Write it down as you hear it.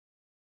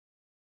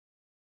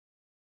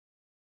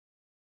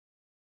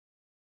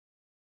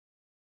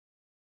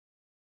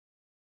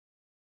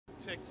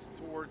ticks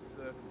towards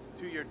the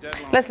two-year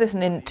deadline. Let's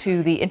listen in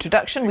to the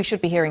introduction. We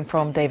should be hearing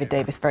from David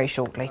Davis very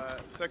shortly.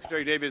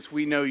 Secretary Davis,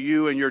 we know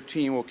you and your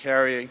team will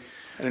carry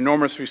an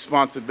enormous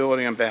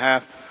responsibility on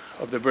behalf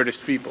of the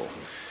British people.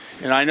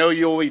 And I know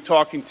you'll be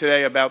talking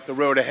today about the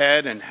road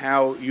ahead and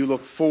how you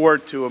look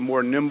forward to a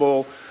more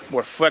nimble,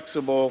 more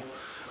flexible,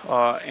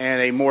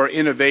 and a more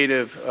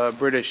innovative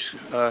British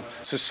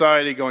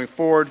society going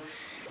forward.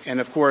 And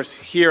of course,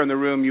 here in the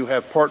room, you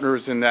have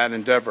partners in that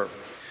endeavor.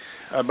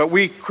 But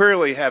we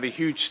clearly have a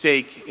huge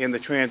stake in the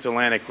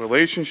transatlantic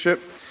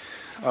relationship,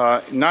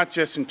 not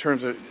just in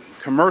terms of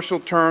commercial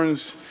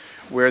terms,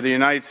 where the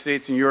United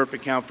States and Europe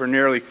account for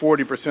nearly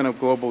 40% of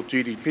global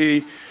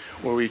GDP,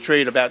 where we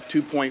trade about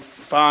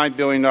 $2.5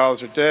 billion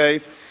a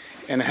day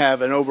and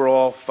have an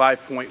overall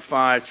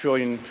 $5.5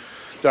 trillion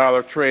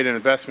trade and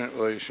investment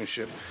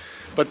relationship.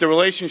 But the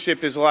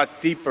relationship is a lot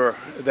deeper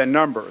than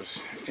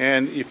numbers.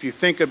 And if you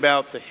think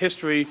about the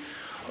history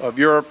of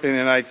Europe and the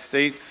United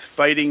States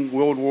fighting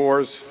world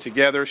wars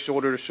together,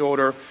 shoulder to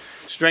shoulder,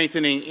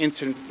 strengthening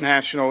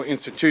international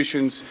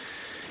institutions,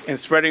 and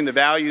spreading the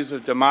values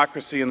of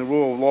democracy and the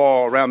rule of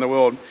law around the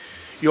world,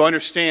 you'll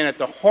understand at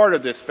the heart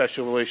of this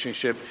special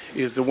relationship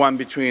is the one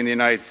between the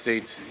United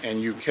States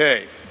and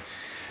UK.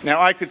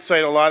 Now, I could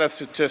cite a lot of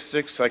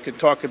statistics. I could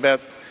talk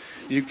about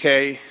the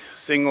UK,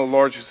 single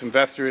largest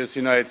investor is the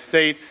United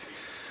States.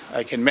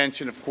 I can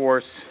mention, of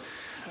course,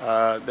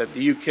 that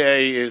the UK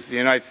is the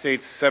United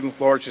States' 7th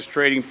largest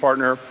trading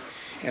partner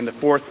and the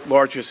 4th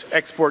largest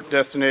export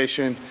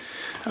destination,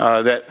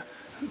 that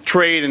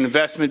trade and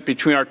investment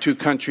between our two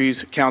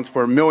countries accounts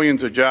for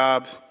millions of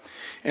jobs,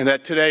 and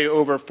that today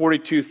over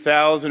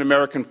 42,000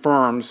 American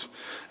firms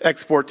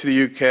export to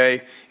the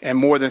UK, and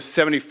more than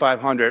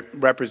 7,500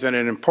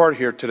 represented in part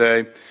here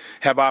today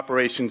have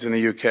operations in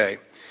the UK.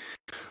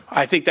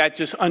 I think that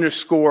just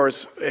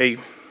underscores a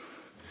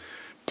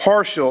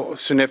partial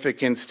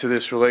significance to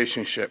this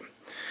relationship.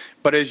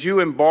 But as you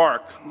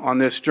embark on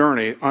this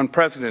journey,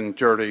 unprecedented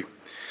journey,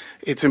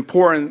 it's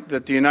important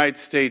that the United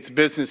States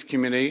business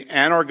community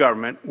and our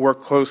government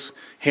work close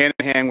hand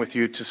in hand with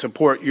you to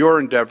support your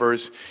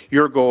endeavors,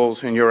 your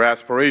goals, and your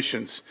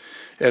aspirations,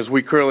 as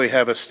we clearly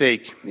have a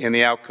stake in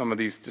the outcome of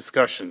these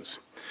discussions.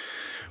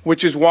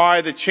 Which is why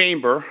the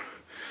Chamber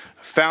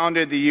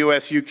founded the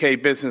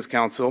US-UK Business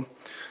Council,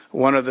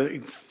 one of the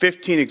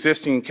 15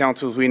 existing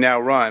councils we now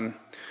run,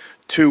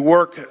 to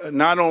work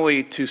not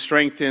only to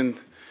strengthen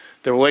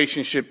the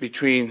relationship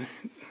between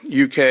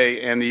UK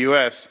and the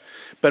US,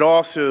 but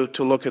also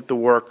to look at the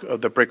work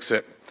of the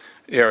Brexit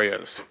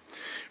areas.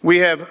 We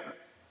have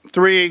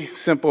 3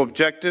 simple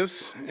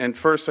objectives, and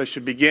first I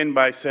should begin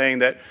by saying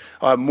that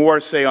I'll have more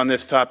to say on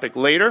this topic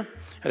later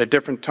at a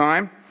different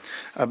time,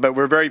 but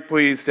we're very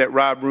pleased that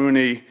Rob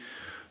Rooney,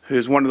 who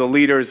is one of the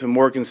leaders of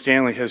Morgan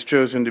Stanley, has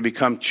chosen to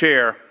become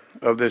chair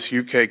of this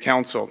UK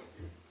Council.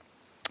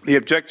 The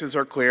objectives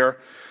are clear.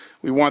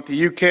 We want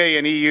the UK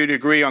and EU to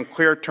agree on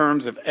clear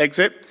terms of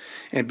exit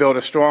and build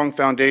a strong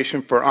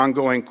foundation for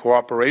ongoing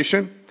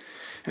cooperation.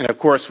 And of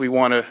course, we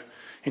want to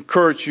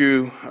encourage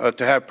you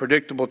to have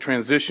predictable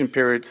transition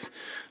periods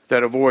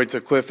that avoids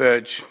a cliff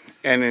edge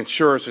and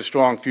ensures a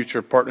strong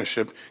future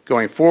partnership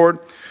going forward.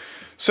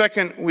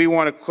 Second, we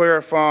want to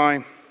clarify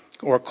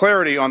or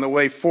clarity on the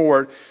way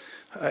forward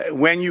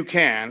when you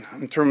can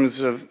in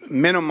terms of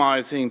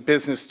minimizing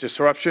business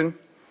disruption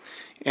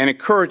and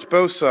encourage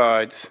both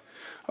sides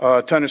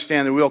to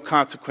understand the real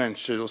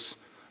consequences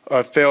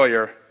of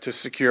failure to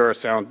secure a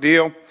sound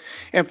deal.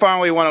 And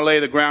finally, we want to lay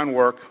the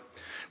groundwork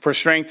for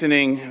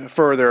strengthening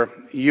further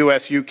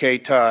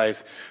US-UK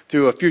ties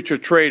through a future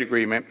trade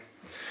agreement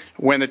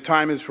when the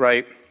time is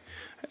right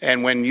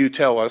and when you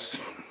tell us,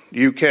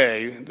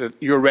 UK, that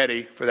you're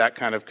ready for that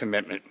kind of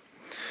commitment.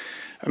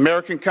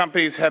 American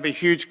companies have a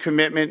huge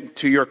commitment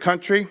to your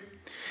country,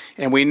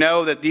 and we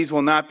know that these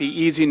will not be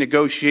easy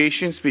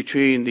negotiations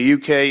between the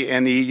UK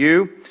and the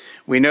EU.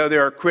 We know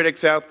there are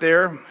critics out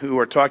there who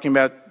are talking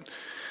about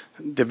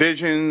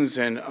divisions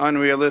and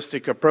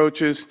unrealistic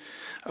approaches.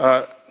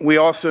 We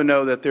also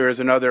know that there is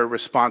another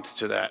response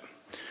to that,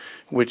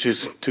 which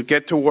is to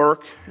get to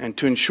work and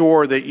to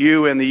ensure that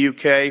you and the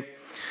UK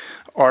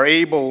are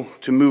able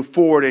to move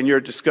forward in your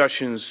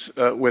discussions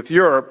with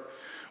Europe.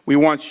 We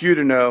want you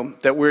to know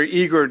that we're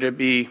eager to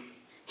be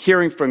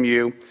hearing from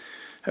you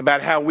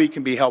about how we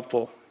can be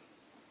helpful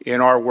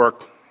in our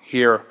work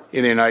here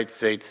in the United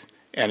States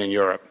and in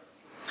Europe.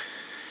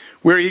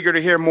 We're eager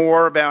to hear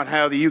more about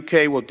how the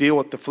UK will deal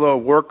with the flow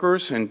of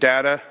workers and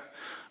data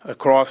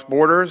across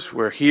borders.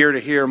 We're here to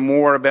hear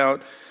more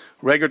about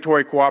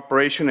regulatory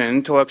cooperation and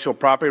intellectual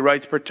property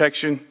rights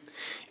protection,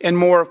 and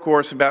more, of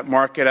course, about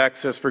market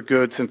access for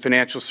goods and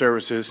financial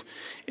services,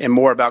 and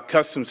more about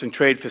customs and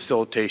trade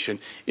facilitation,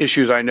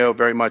 issues I know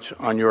very much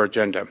on your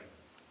agenda.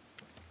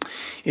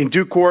 In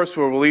due course,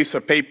 we'll release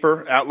a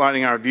paper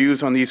outlining our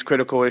views on these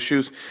critical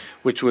issues,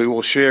 which we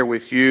will share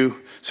with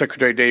you,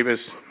 Secretary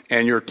Davis,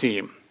 and your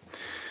team.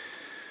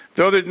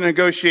 Though the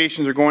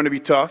negotiations are going to be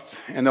tough,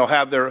 and they'll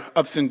have their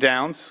ups and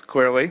downs,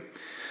 clearly,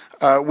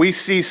 We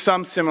see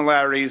some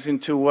similarities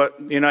into what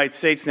the United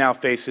States now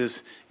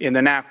faces in the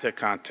NAFTA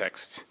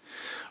context.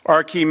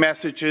 Our key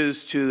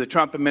messages to the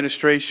Trump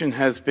administration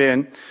has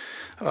been,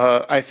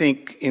 I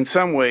think, in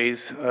some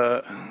ways,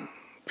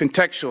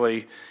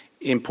 contextually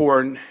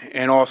important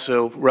and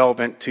also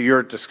relevant to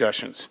your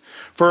discussions.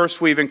 First,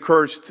 we've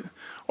encouraged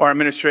our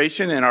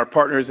administration and our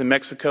partners in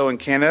Mexico and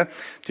Canada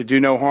to do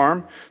no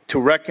harm, to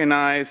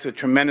recognize the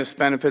tremendous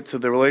benefits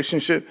of the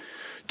relationship,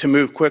 to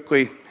move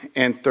quickly,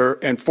 and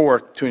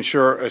fourth, to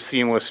ensure a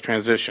seamless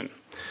transition.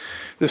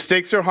 The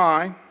stakes are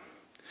high,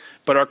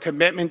 but our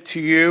commitment to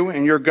you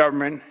and your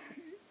government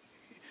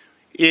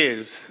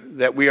is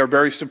that we are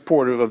very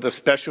supportive of the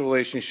special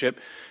relationship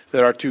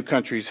that our two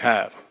countries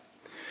have.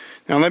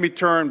 Now, let me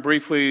turn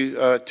briefly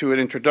to an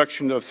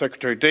introduction of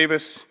Secretary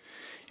Davis,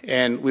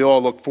 and we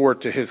all look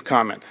forward to his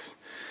comments.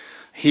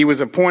 He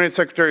was appointed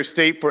Secretary of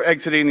State for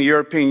exiting the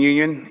European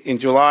Union in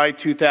July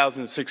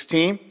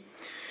 2016.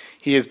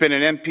 He has been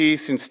an MP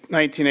since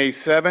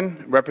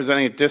 1987,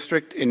 representing a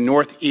district in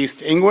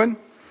Northeast England.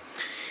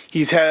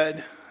 He's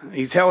held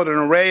an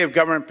array of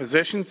government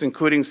positions,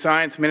 including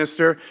Science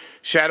Minister,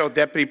 Shadow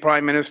Deputy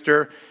Prime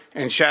Minister,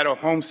 and Shadow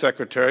Home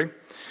Secretary.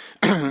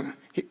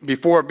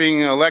 Before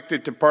being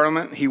elected to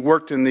Parliament, he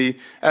worked in the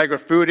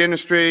agri-food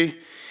industry,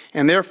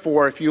 and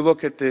therefore, if you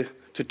look at the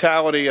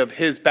totality of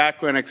his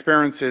background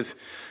experiences,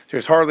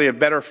 there's hardly a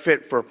better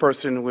fit for a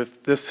person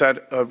with this set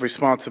of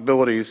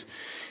responsibilities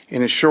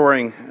in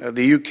ensuring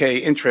the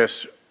UK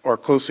interests are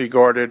closely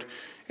guarded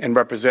and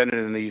represented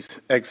in these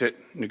exit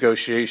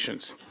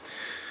negotiations.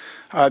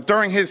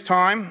 During his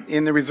time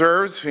in the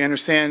reserves, we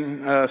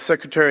understand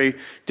Secretary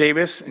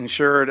Davis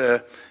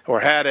ensured or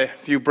had a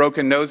few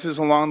broken noses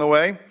along the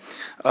way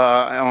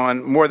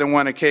on more than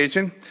one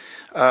occasion.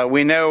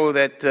 We know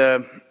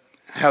that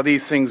how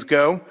these things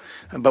go,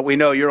 but we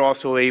know you're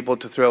also able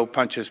to throw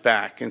punches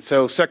back. And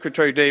so,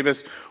 Secretary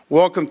Davis,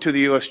 welcome to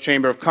the U.S.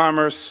 Chamber of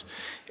Commerce,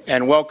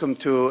 and welcome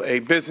to a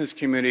business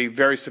community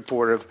very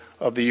supportive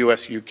of the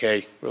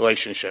U.S.-UK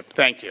relationship.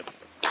 Thank you.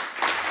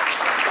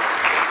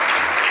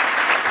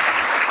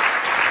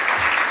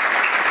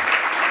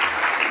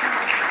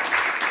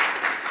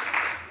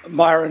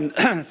 Myron,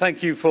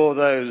 thank you for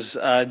those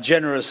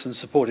generous and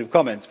supportive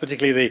comments,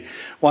 particularly the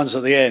ones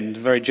at the end,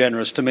 very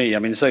generous to me. I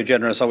mean, so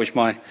generous, I wish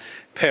my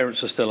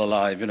parents were still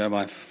alive. You know,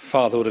 my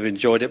father would have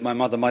enjoyed it, my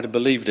mother might have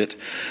believed it.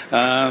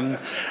 Good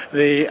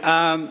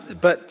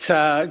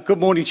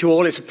morning to you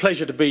all. It's a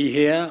pleasure to be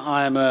here.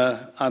 I'm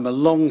a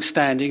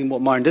long-standing,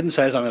 what Myron didn't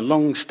say is I'm a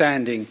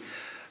long-standing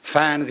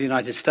fan of the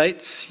United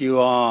States. You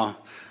are,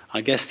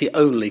 I guess, the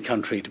only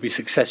country to be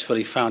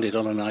successfully founded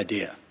on an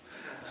idea.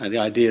 The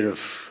idea of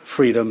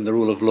freedom, the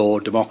rule of law,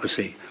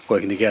 democracy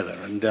working together.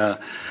 And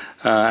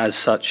as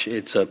such,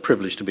 it's a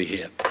privilege to be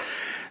here.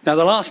 Now,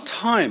 the last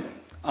time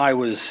I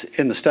was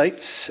in the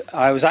States,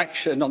 I was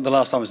actually, not the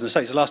last time I was in the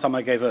States, the last time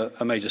I gave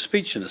a major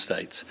speech in the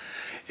States,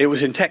 it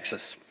was in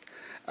Texas.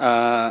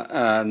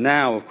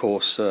 Now, of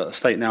course, a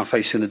state now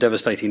facing the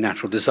devastating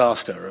natural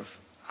disaster of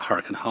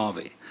Hurricane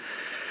Harvey.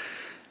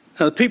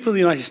 Now, the people of the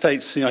United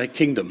States, the United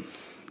Kingdom,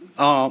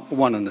 are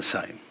one and the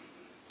same.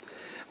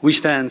 We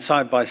stand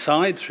side by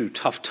side through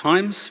tough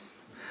times,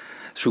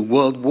 through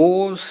world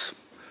wars,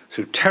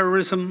 through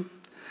terrorism,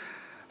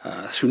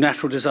 through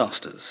natural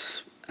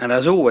disasters. And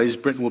as always,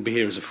 Britain will be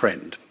here as a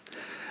friend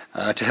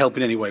to help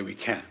in any way we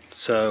can.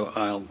 So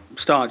I'll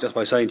start just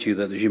by saying to you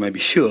that, as you may be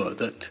sure,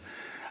 that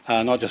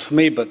not just for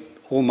me, but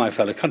all my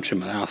fellow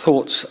countrymen, our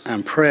thoughts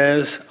and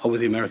prayers are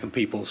with the American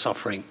people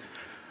suffering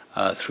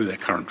through their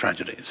current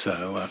tragedy.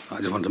 So I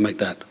just wanted to make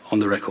that on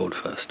the record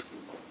first.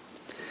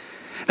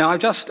 Now,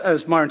 I've just,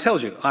 as Myron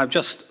tells you, I've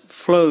just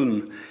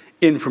flown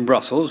in from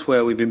Brussels,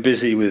 where we've been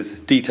busy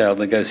with detailed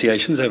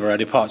negotiations over our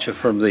departure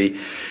from the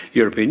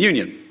European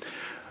Union.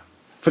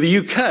 For the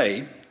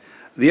UK,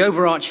 the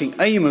overarching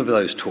aim of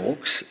those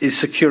talks is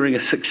securing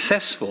a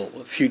successful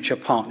future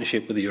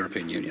partnership with the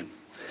European Union,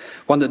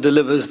 one that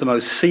delivers the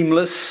most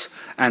seamless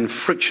and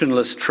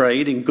frictionless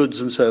trade in goods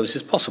and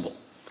services possible.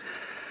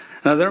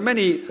 Now, there are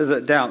many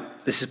that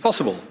doubt this is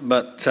possible,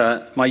 but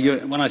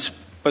when I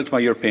spoke to my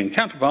European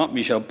counterpart,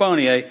 Michel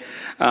Barnier,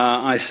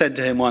 I said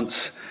to him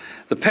once,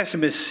 the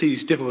pessimist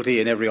sees difficulty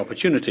in every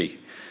opportunity.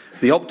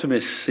 The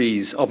optimist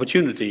sees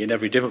opportunity in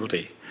every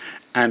difficulty.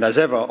 And as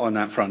ever on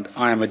that front,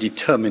 I am a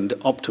determined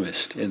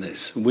optimist in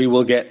this. We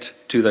will get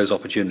to those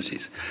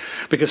opportunities.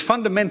 Because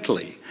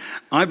fundamentally,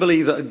 I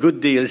believe that a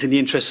good deal is in the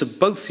interests of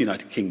both the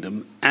United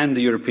Kingdom and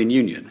the European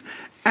Union,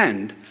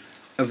 and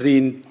of the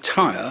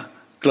entire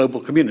global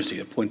community,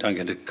 a point I'm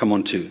going to come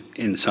on to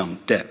in some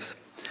depth.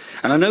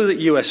 And I know that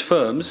US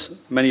firms,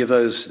 many of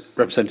those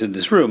represented in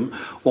this room,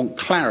 want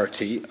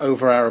clarity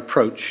over our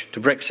approach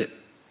to Brexit.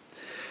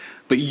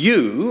 But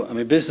you, I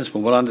mean,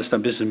 businessmen will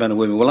understand, businessmen and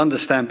women will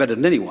understand better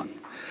than anyone.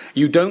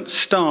 You don't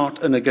start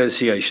a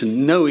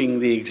negotiation knowing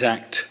the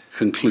exact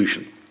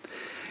conclusion.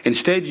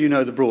 Instead, you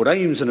know the broad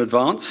aims in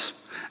advance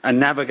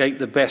and navigate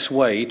the best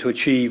way to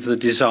achieve the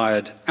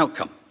desired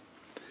outcome.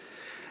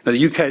 Now,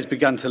 the UK has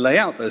begun to lay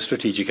out those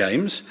strategic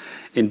aims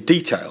in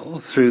detail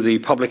through the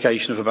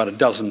publication of about a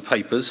dozen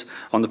papers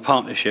on the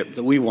partnership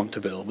that we want to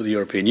build with the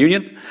European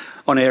Union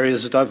on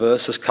areas as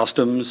diverse as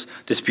customs,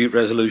 dispute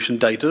resolution,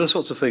 data, the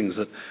sorts of things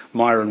that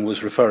Myron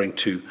was referring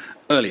to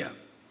earlier.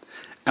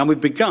 And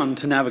we've begun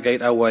to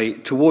navigate our way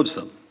towards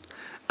them.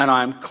 And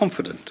I am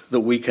confident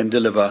that we can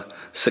deliver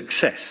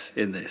success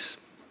in this.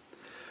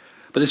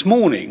 But this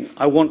morning,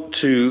 I want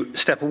to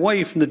step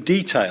away from the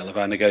detail of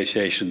our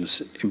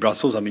negotiations in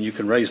Brussels. I mean, you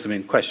can raise them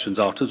in questions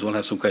afterwards. We'll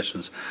have some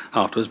questions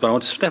afterwards. But I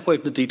want to step away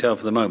from the detail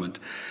for the moment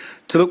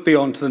to look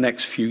beyond to the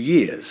next few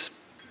years,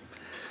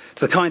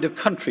 to the kind of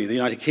country the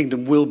United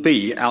Kingdom will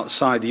be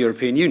outside the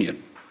European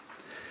Union,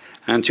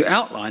 and to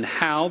outline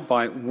how,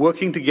 by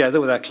working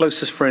together with our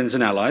closest friends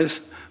and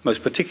allies,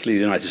 most particularly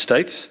the United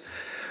States,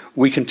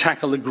 we can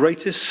tackle the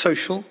greatest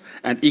social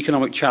and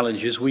economic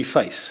challenges we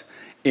face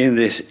in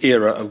this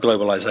era of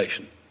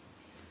globalization.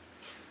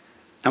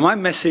 Now, my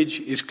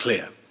message is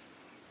clear.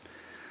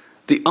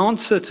 The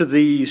answer to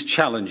these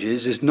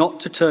challenges is not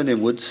to turn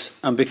inwards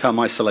and become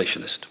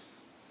isolationist.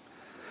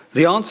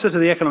 The answer to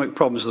the economic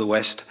problems of the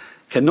West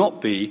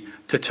cannot be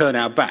to turn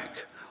our back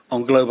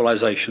on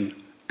globalization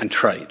and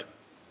trade.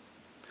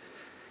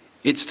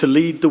 It's to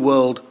lead the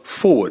world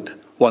forward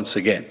once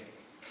again.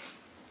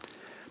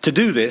 To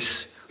do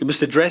this, we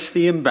must address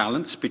the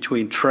imbalance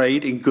between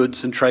trade in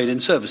goods and trade in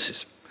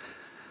services,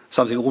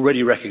 something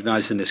already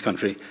recognized in this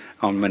country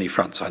on many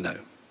fronts, I know.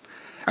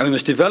 And we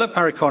must develop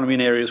our economy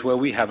in areas where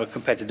we have a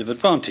competitive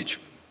advantage.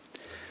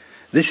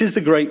 This is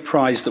the great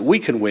prize that we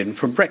can win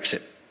from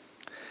Brexit.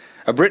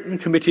 A Britain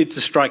committed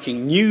to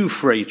striking new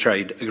free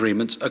trade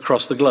agreements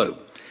across the globe,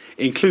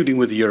 including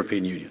with the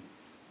European Union.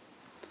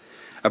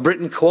 A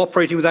Britain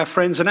cooperating with our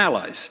friends and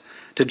allies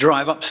to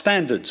drive up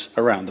standards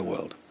around the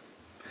world.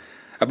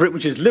 A Britain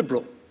which is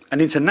liberal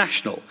and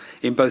international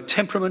in both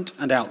temperament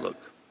and outlook.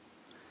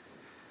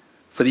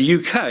 For the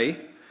UK,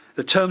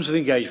 the terms of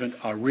engagement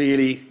are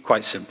really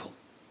quite simple.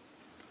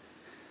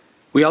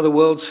 We are the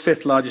world's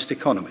 5th largest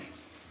economy.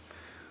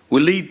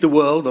 We'll lead the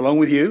world, along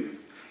with you,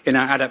 in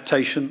our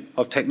adaptation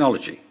of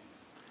technology.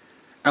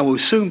 And we'll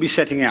soon be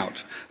setting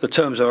out the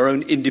terms of our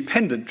own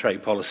independent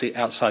trade policy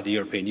outside the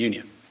European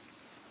Union.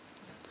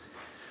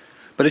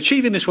 But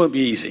achieving this won't be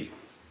easy.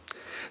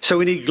 So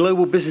we need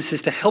global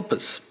businesses to help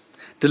us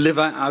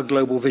deliver our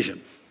global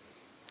vision.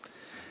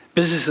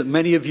 Businesses that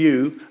many of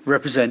you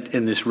represent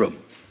in this room.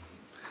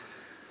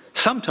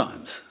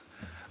 Sometimes,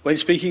 when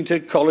speaking to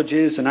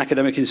colleges and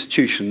academic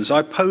institutions,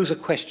 I pose a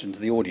question to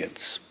the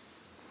audience.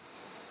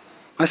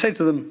 I say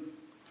to them,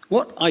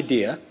 what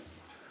idea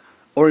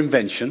or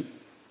invention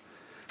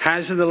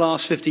has in the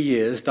last 50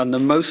 years done the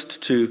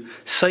most to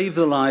save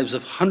the lives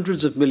of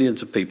hundreds of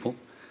millions of people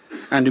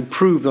and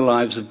improve the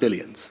lives of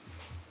billions?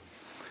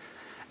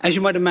 As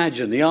you might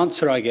imagine, the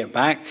answer I get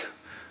back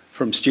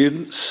from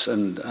students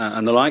and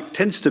the like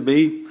tends to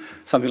be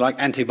something like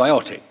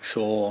antibiotics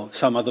or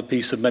some other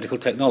piece of medical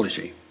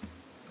technology.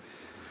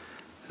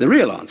 The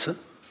real answer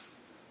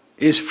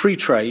is free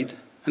trade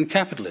and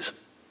capitalism.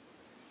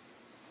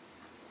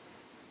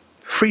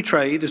 Free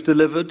trade has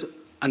delivered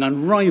an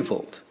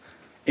unrivaled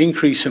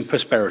increase in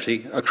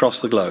prosperity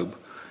across the globe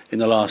in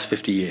the last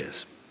 50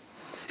 years.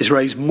 It's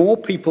raised more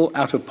people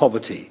out of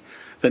poverty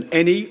than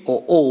any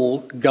or all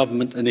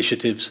government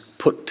initiatives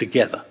put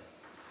together.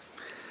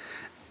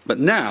 But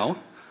now,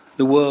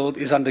 the world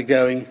is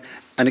undergoing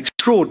an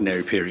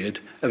extraordinary period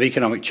of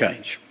economic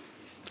change.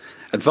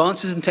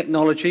 Advances in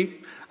technology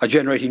are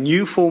generating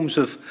new forms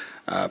of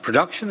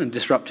production and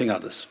disrupting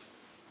others.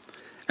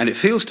 And it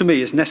feels to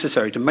me it's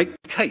necessary to make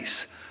the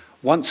case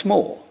once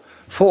more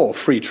for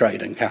free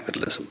trade and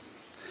capitalism.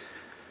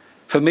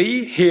 For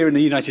me, here in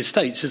the United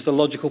States is the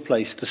logical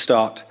place to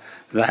start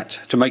that,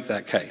 to make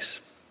that case.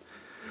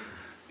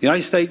 The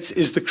United States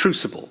is the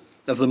crucible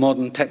of the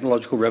modern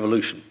technological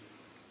revolution.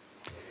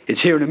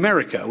 It's here in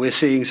America we're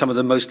seeing some of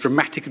the most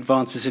dramatic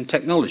advances in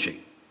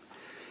technology,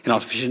 in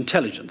artificial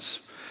intelligence,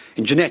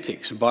 in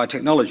genetics and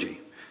biotechnology,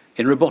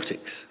 in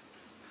robotics.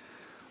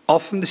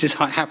 Often this is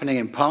happening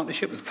in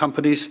partnership with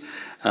companies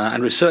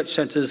and research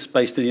centres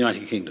based in the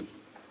United Kingdom.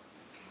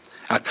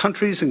 Our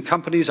countries and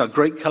companies are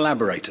great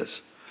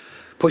collaborators,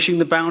 pushing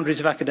the boundaries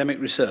of academic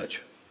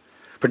research,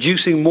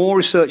 producing more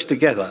research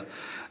together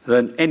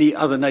than any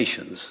other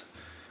nations.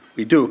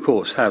 We do, of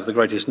course, have the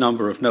greatest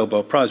number of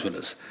Nobel Prize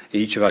winners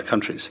in each of our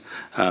countries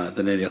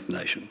than any other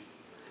nation.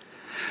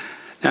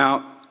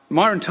 Now,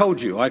 Myron told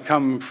you I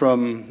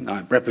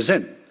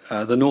represent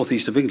the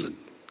northeast of England.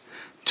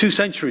 2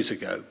 centuries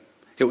ago,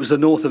 it was the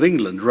north of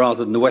England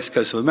rather than the west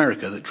coast of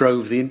America that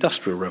drove the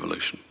Industrial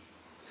Revolution.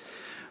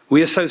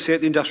 We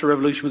associate the Industrial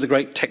Revolution with the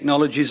great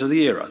technologies of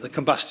the era, the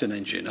combustion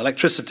engine,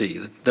 electricity,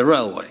 the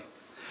railway.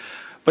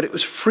 But it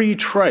was free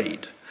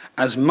trade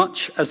as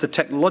much as the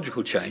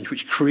technological change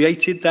which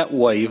created that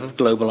wave of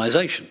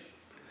globalization.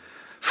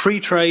 Free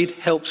trade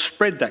helped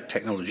spread that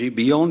technology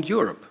beyond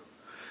Europe.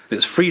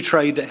 It's free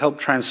trade that helped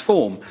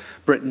transform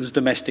Britain's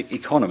domestic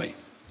economy.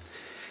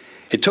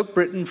 It took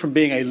Britain from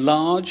being a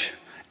large,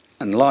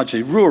 and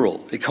largely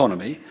rural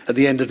economy at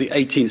the end of the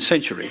 18th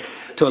century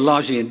to a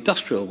largely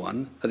industrial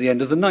one at the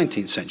end of the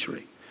 19th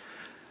century.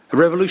 A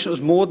revolution that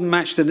was more than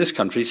matched in this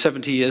country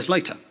 70 years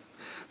later,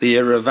 the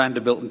era of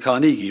Vanderbilt and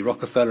Carnegie,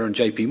 Rockefeller and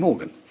JP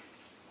Morgan.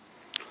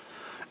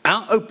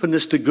 Our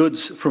openness to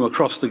goods from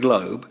across the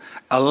globe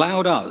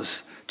allowed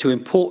us to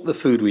import the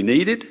food we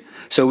needed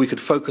so we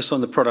could focus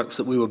on the products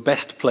that we were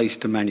best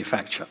placed to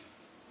manufacture.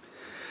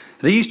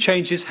 These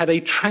changes had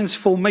a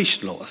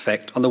transformational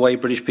effect on the way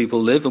British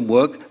people live and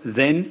work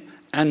then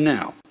and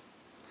now.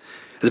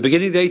 At the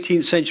beginning of the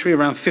 18th century,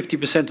 around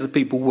 50% of the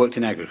people worked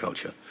in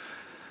agriculture.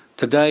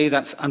 Today,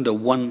 that's under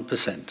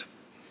 1%.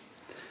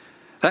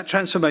 That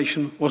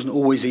transformation wasn't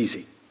always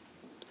easy.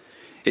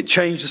 It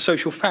changed the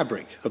social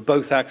fabric of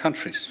both our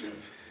countries.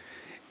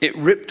 It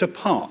ripped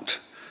apart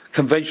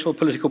conventional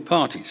political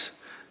parties,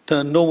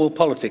 turned normal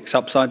politics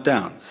upside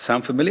down.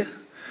 Sound familiar?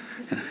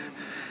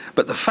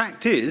 But the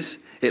fact is,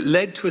 it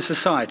led to a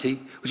society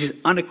which is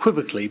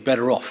unequivocally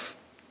better off.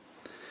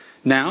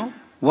 Now,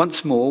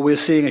 once more, we're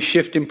seeing a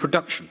shift in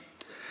production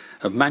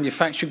of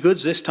manufactured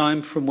goods, this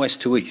time from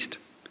west to east.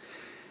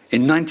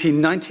 In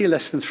 1990,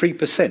 less than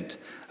 3%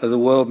 of the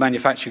world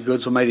manufactured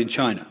goods were made in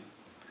China.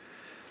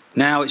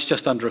 Now it's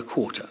just under a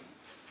quarter.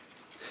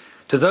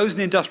 To those in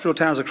the industrial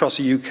towns across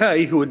the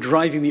UK who were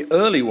driving the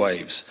early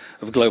waves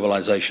of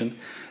globalization,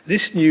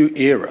 this new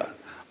era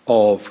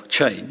of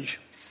change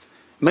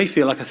may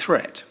feel like a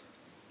threat.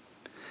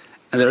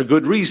 And there are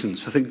good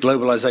reasons to think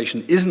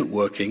globalization isn't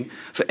working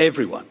for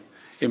everyone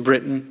in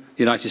Britain,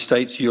 the United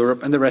States,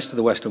 Europe, and the rest of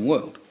the Western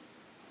world.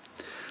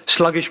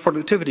 Sluggish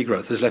productivity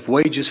growth has left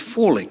wages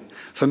falling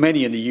for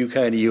many in the UK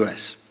and the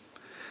US.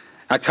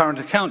 Our current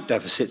account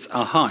deficits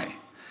are high.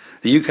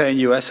 The UK and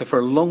US have for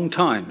a long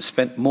time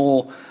spent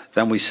more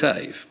than we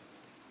save,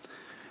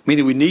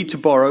 meaning we need to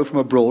borrow from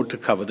abroad to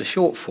cover the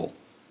shortfall.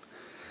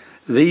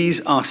 These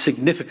are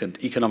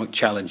significant economic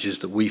challenges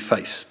that we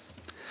face.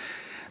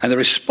 And the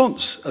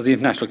response of the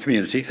international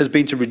community has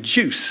been to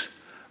reduce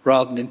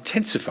rather than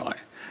intensify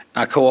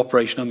our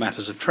cooperation on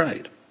matters of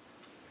trade.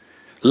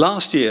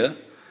 Last year,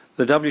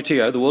 the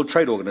WTO, the World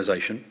Trade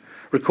Organization,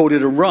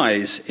 recorded a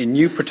rise in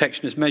new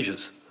protectionist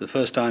measures for the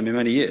first time in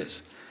many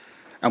years.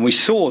 And we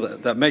saw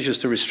that measures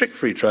to restrict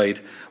free trade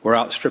were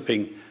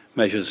outstripping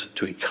measures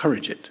to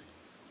encourage it.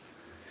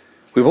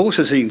 We've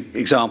also seen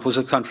examples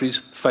of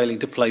countries failing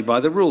to play by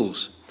the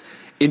rules,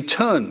 in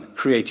turn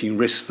creating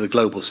risks to the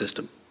global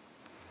system.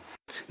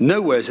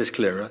 Nowhere is this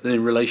clearer than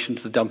in relation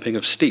to the dumping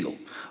of steel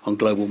on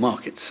global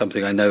markets,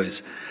 something I know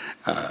is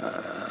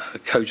a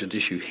cogent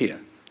issue here.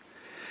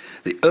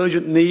 The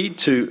urgent need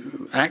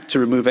to act to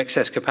remove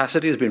excess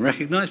capacity has been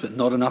recognised, but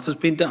not enough has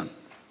been done.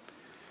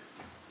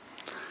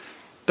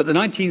 But the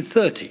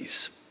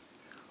 1930s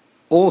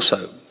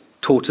also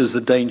taught us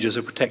the dangers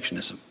of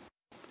protectionism.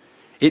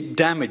 It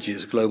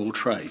damages global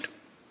trade.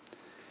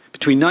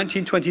 Between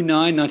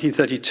 1929 and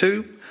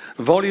 1932,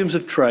 volumes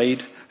of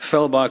trade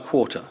fell by a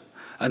quarter,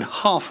 and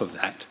half of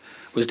that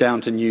was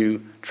down to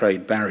new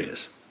trade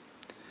barriers.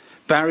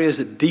 Barriers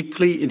that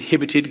deeply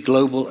inhibited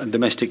global and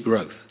domestic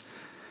growth.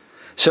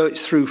 So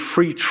it's through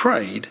free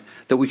trade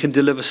that we can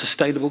deliver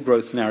sustainable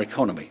growth in our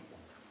economy.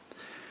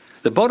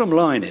 The bottom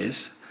line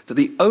is that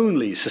the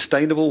only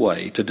sustainable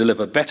way to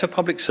deliver better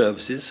public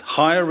services,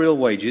 higher real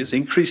wages,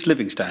 increased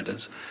living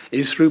standards,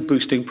 is through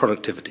boosting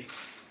productivity.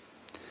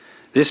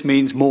 This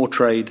means more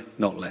trade,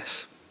 not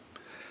less.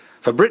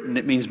 For Britain,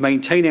 it means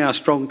maintaining our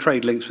strong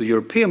trade links with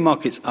European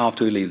markets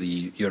after we leave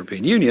the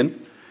European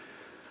Union,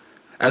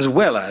 as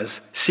well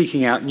as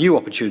seeking out new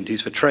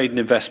opportunities for trade and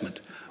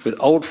investment with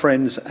old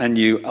friends and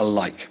new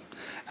alike,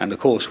 and of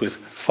course with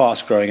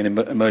fast-growing and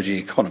emerging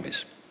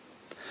economies.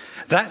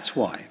 That's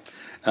why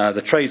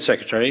the Trade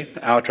Secretary,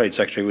 our Trade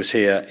Secretary, was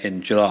here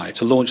in July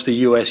to launch the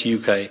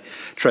US-UK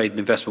Trade and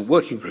Investment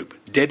Working Group,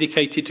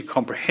 dedicated to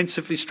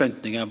comprehensively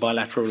strengthening our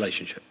bilateral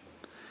relationship.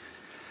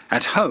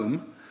 At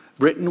home,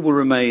 Britain will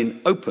remain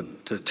open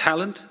to the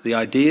talent, the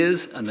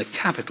ideas and the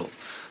capital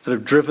that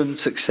have driven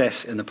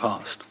success in the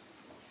past.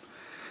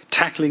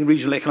 Tackling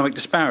regional economic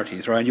disparity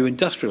through our new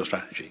industrial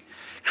strategy,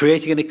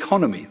 creating an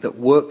economy that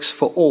works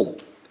for all.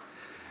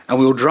 And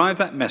we will drive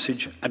that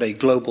message at a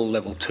global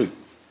level too,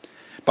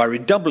 by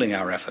redoubling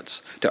our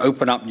efforts to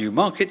open up new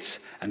markets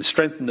and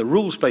strengthen the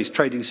rules-based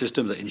trading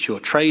system that ensure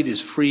trade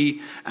is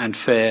free and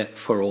fair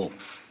for all.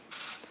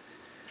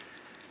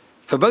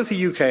 For both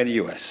the UK and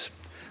the US,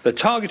 the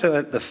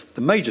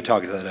major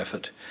target of that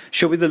effort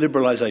should be the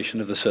liberalisation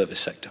of the service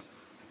sector.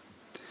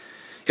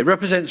 It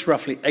represents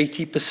roughly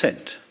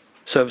 80%,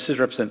 services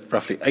represent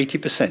roughly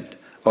 80%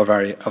 of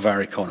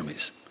our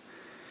economies.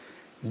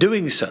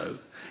 Doing so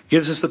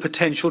gives us the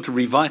potential to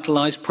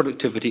revitalise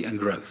productivity and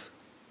growth.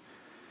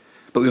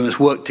 But we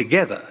must work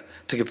together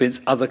to convince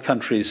other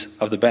countries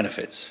of the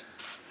benefits.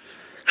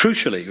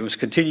 Crucially, we must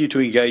continue to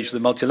engage with the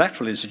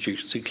multilateral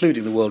institutions,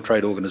 including the World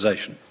Trade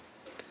Organization,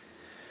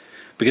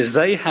 because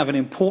they have an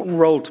important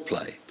role to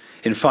play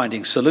in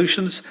finding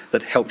solutions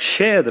that help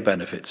share the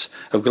benefits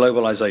of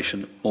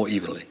globalization more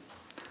evenly.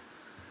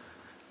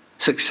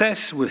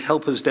 Success would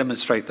help us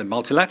demonstrate that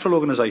multilateral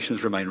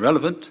organizations remain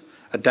relevant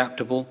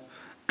adaptable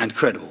and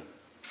credible,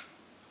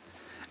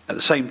 at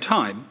the same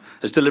time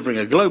as delivering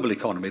a global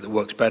economy that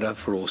works better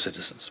for all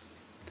citizens.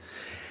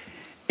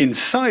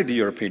 Inside the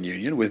European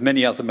Union, with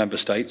many other member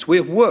states, we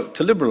have worked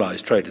to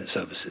liberalise trade and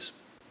services.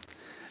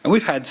 And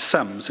we've had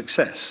some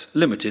success,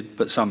 limited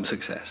but some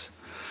success.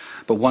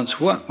 But once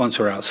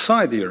we're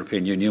outside the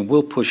European Union,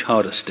 we'll push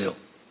harder still.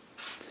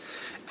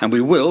 And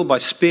we will by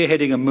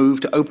spearheading a move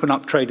to open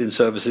up trade and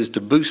services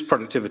to boost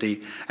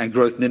productivity and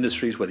growth in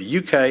industries where the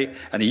UK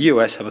and the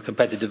US have a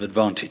competitive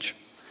advantage.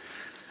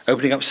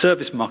 Opening up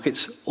service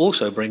markets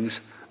also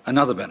brings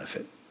another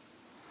benefit.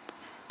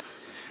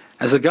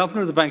 As the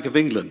Governor of the Bank of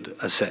England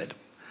has said,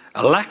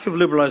 a lack of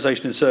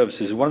liberalisation in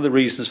services is one of the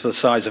reasons for the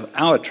size of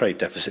our trade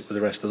deficit with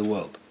the rest of the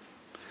world.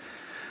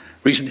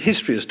 Recent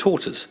history has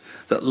taught us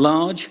that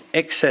large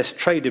excess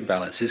trade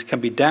imbalances can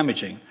be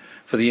damaging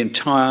for the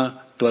entire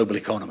global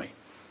economy.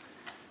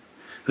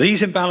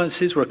 These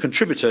imbalances were a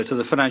contributor to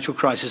the financial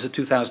crisis of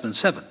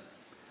 2007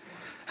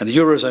 and the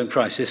Eurozone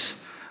crisis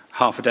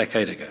half a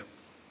decade ago.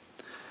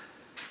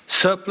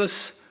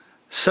 Surplus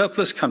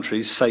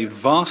countries saved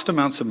vast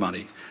amounts of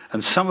money,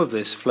 and some of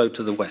this flowed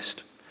to the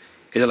West.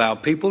 It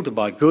allowed people to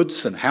buy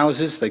goods and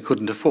houses they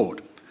couldn't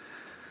afford.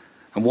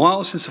 And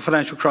while since the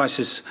financial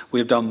crisis we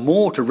have done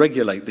more to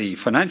regulate the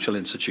financial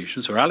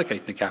institutions who are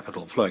allocating the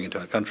capital flowing into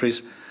our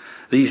countries,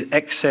 these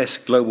excess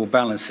global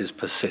balances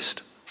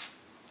persist.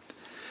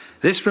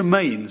 This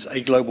remains a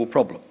global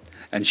problem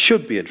and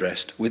should be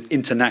addressed with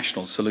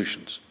international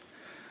solutions.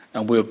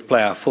 And we'll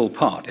play our full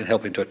part in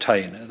helping to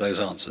attain those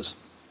answers.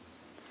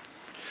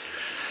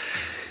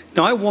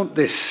 Now, I want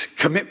this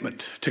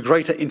commitment to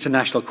greater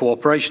international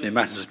cooperation in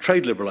matters of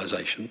trade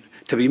liberalisation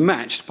to be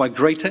matched by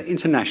greater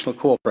international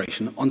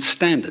cooperation on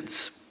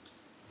standards.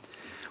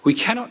 We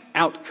cannot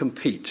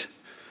outcompete,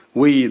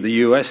 we, the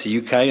US, the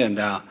UK and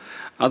our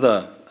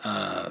other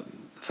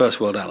first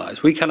world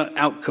allies, we cannot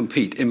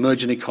outcompete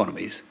emerging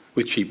economies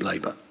with cheap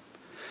labour.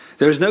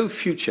 There is no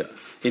future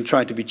in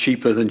trying to be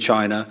cheaper than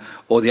China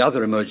or the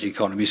other emerging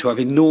economies who have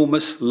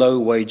enormous low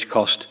wage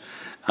cost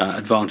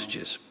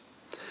advantages.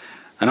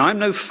 And I'm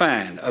no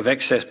fan of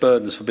excess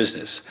burdens for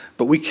business,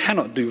 but we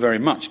cannot do very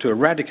much to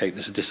eradicate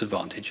this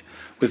disadvantage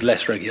with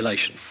less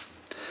regulation.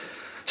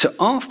 So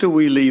after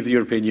we leave the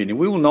European Union,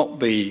 we will not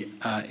be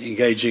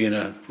engaging in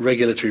a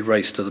regulatory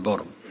race to the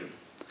bottom.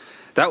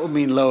 That would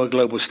mean lower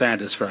global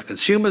standards for our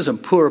consumers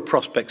and poorer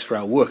prospects for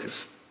our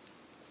workers.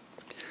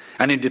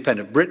 An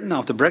independent Britain,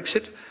 after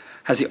Brexit,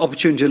 has the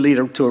opportunity to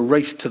lead to a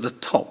race to the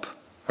top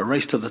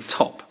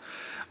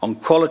on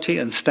quality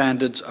and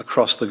standards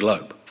across the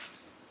globe.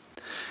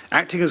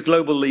 Acting as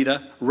global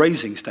leader,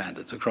 raising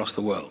standards across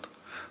the world,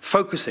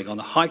 focusing on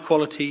the high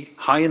quality,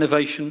 high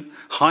innovation,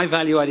 high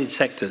value added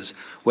sectors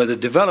where the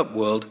developed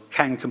world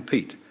can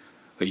compete,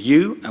 where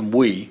you and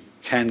we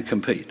can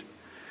compete,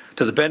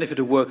 to the benefit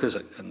of workers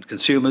and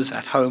consumers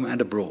at home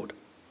and abroad.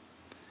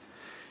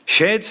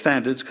 Shared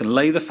standards can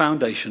lay the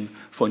foundation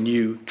for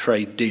new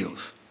trade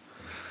deals.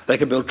 They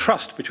can build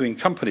trust between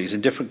companies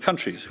in different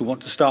countries who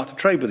want to start to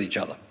trade with each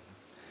other.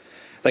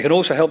 They can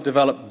also help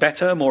develop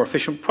better, more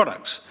efficient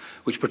products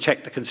which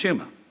protect the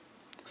consumer.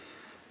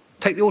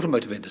 Take the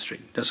automotive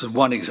industry, just as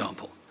one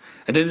example,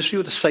 an industry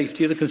where the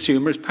safety of the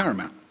consumer is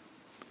paramount.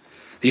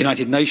 The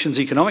United Nations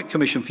Economic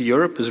Commission for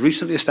Europe has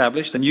recently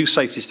established a new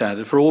safety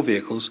standard for all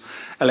vehicles,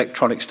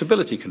 electronic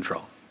stability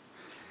control.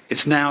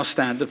 It's now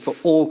standard for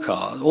all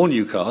cars, all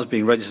new cars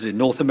being registered in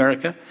North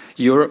America,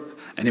 Europe,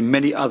 and in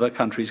many other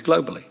countries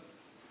globally.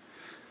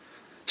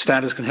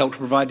 Standards can help to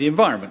provide the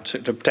environment, to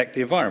protect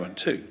the environment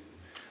too.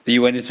 The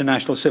UN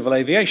International Civil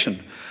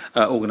Aviation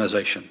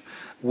Organization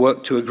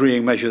worked to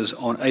agreeing measures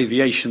on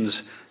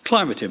aviation's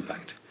climate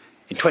impact.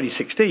 In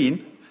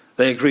 2016,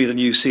 they agreed a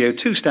new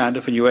CO2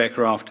 standard for new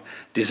aircraft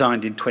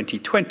designed in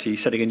 2020,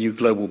 setting a new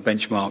global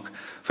benchmark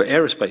for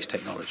aerospace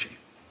technology.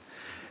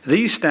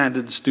 These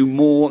standards do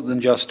more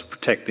than just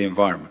protect the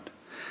environment.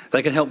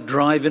 They can help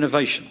drive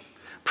innovation,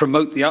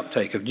 promote the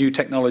uptake of new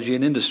technology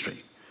in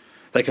industry.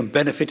 They can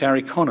benefit our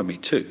economy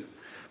too,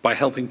 by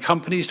helping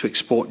companies to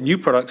export new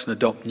products and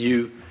adopt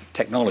new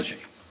technology.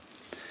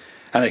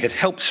 And they can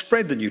help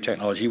spread the new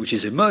technology which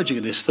is emerging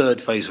in this third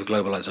phase of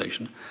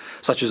globalization,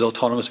 such as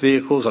autonomous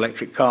vehicles,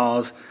 electric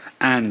cars,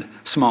 and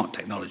smart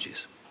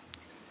technologies.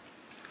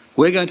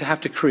 We're going to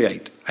have to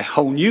create a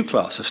whole new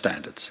class of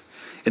standards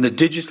in the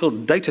digital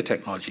and data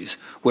technologies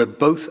where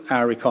both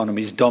our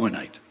economies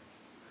dominate.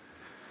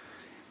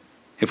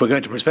 If we're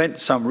going to prevent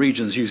some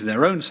regions using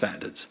their own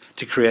standards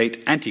to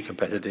create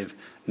anti-competitive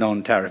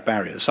non-tariff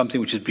barriers, something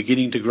which is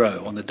beginning to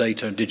grow on the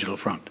data and digital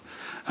front,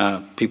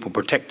 people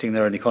protecting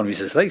their own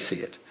economies as they see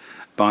it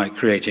by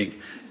creating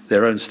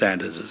their own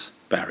standards as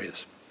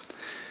barriers.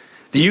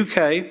 The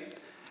UK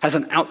has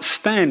an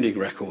outstanding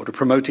record of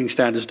promoting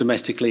standards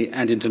domestically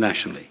and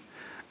internationally.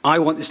 I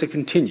want this to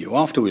continue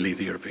after we leave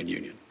the European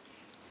Union.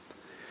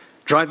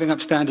 Driving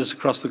up standards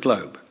across the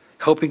globe,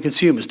 helping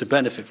consumers to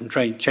benefit from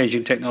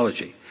changing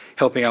technology,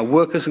 helping our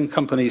workers and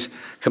companies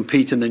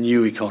compete in the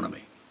new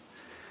economy,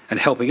 and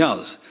helping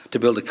us to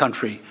build a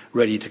country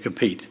ready to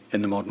compete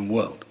in the modern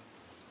world.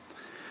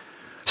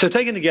 So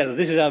taken together,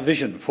 this is our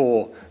vision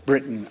for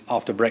Britain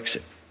after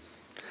Brexit.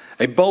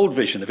 A bold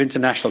vision of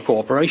international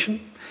cooperation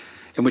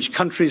in which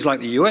countries like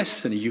the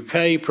US and the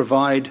UK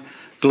provide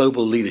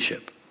global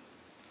leadership.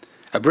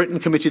 A Britain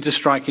committed to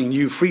striking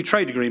new free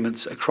trade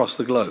agreements across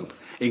the globe,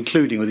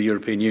 including with the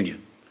European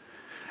Union.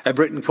 A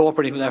Britain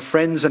cooperating with our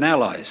friends and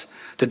allies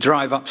to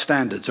drive up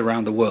standards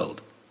around the world.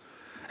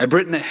 A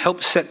Britain that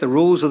helps set the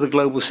rules of the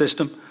global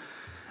system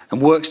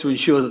and works to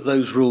ensure that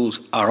those rules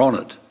are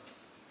honoured.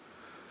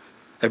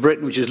 A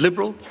Britain which is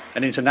liberal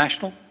and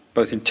international,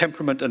 both in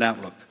temperament and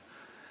outlook.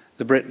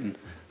 The Britain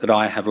that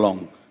I have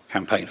long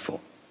campaigned for.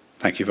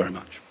 Thank you very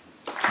much.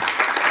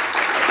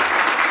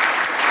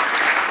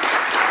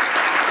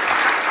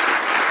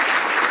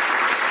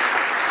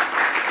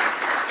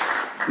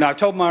 Now, I've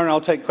told Myron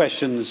I'll take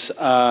questions,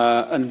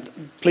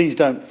 and please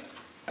don't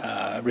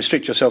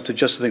restrict yourself to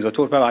just the things I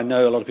talked about. I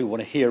know a lot of people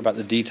want to hear about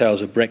the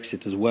details of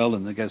Brexit as well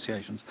and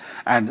negotiations.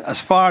 And as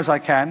far as I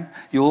can,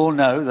 you all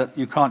know that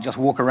you can't just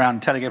walk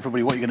around telling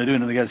everybody what you're going to do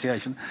in a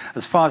negotiation.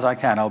 As far as I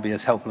can, I'll be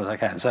as helpful as I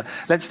can. So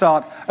let's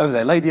start over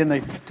there. Lady in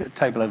the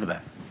table over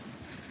there.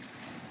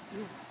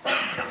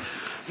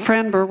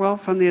 Fran Burwell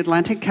from the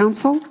Atlantic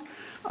Council.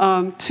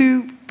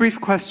 Two brief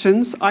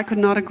questions. I could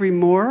not agree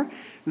more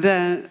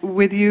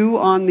with you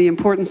on the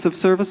importance of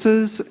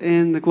services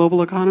in the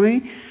global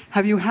economy.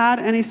 Have you had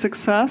any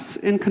success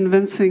in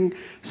convincing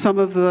some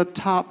of the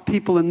top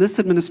people in this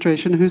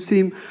administration who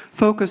seem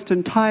focused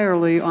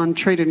entirely on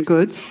trade in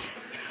goods?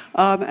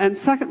 And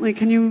secondly,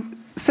 can you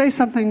say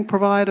something,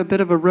 provide a bit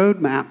of a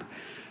roadmap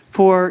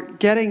for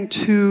getting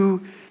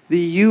to the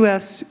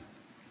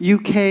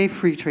US-UK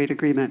free trade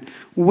agreement?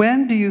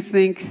 When do you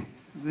think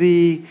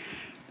the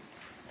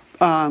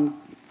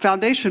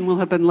foundation will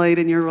have been laid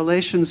in your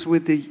relations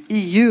with the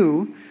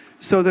EU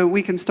so that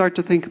we can start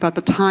to think about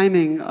the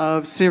timing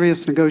of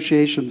serious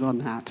negotiations on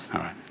that? All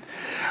right.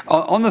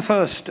 On the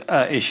first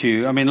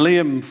issue, I mean,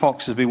 Liam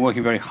Fox has been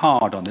working very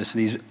hard on this,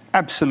 and he's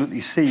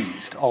absolutely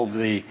seized of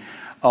the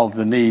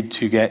need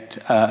to get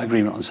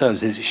agreement on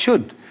services. It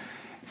should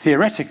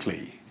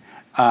theoretically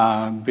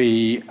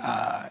be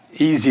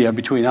easier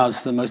between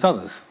us than most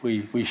others.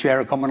 We share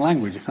a common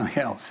language, if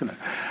nothing else, you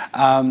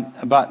know.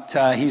 But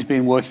he's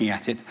been working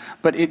at it.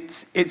 But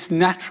it's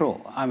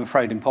natural, I'm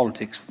afraid, in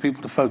politics for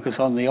people to focus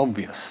on the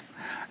obvious.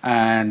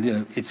 And you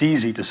know, it's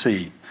easy to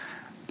see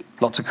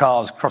lots of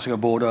cars crossing a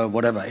border,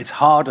 whatever. It's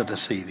harder to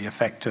see the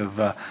effect of,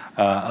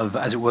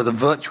 as it were, the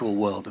virtual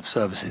world of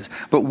services.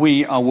 But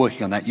we are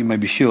working on that. You may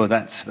be sure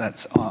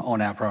that's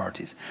on our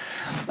priorities.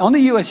 On the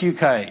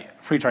US-UK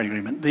free trade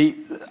agreement,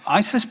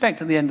 I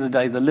suspect at the end of the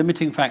day, the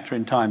limiting factor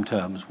in time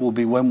terms will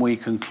be when we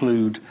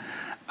conclude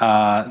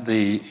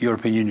the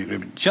European Union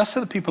agreement. Just so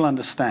that people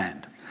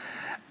understand,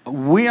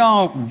 we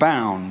are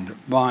bound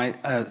by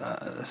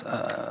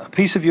a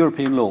piece of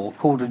European law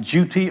called a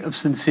duty of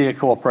sincere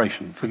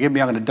cooperation. Forgive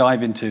me, I'm going to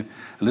dive into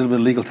a little bit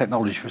of legal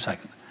technology for a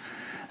second.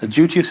 A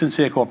duty of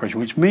sincere cooperation,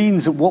 which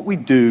means that what we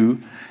do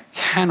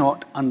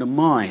cannot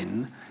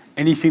undermine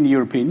anything the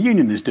European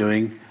Union is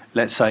doing,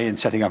 let's say, in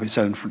setting up its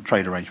own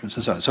trade arrangements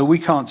and so on. So we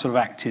can't sort of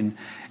act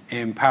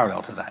in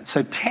parallel to that.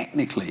 So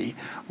technically,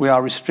 we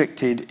are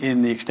restricted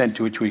in the extent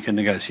to which we can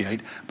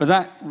negotiate, but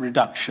that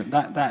reduction,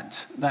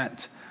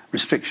 that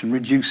restriction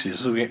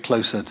reduces as we get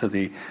closer to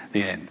the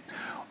end.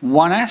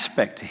 One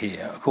aspect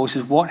here, of course,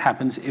 is what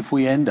happens if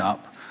we end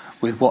up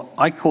with what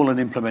I call an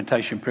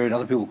implementation period,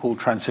 other people call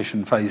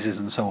transition phases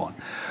and so on.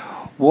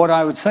 What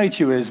I would say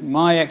to you is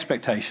my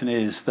expectation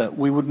is that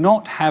we would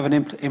not have an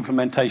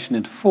implementation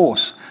into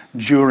force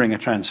during a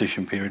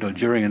transition period or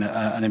during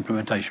an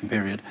implementation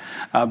period,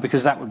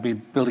 because that would be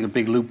building a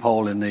big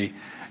loophole in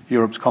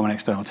Europe's common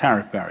external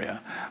tariff barrier.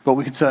 But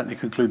we could certainly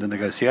conclude the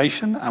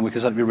negotiation, and we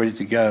could certainly be ready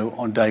to go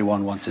on day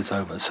one once it's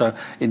over. So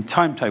in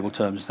timetable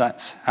terms,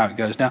 that's how it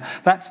goes. Now,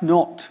 that's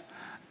not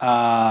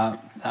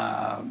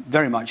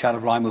very much out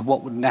of line with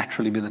what would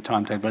naturally be the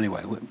timetable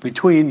anyway.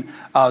 Between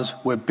us,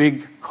 we're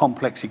big,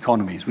 complex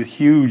economies with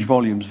huge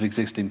volumes of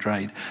existing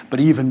trade, but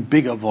even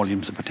bigger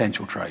volumes of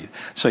potential trade.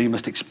 So you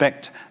must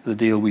expect the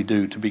deal we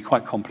do to be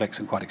quite complex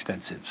and quite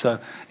extensive. So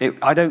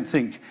I don't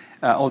think,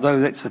 although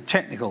that's a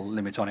technical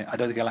limit on it, I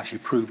don't think it'll actually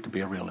prove to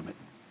be a real limit.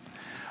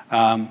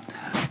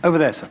 Over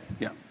there, sir.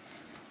 Yeah.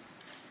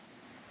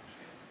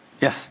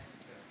 Yes.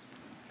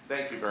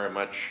 Thank you very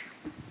much,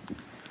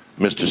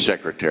 Mr.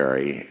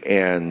 Secretary,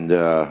 and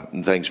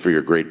thanks for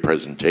your great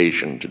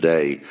presentation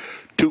today.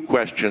 Two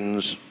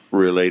questions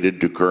related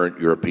to current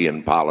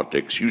European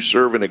politics. You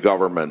serve in a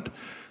government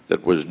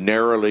that was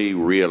narrowly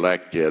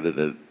re-elected, and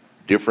at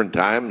different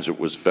times it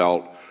was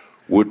felt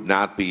would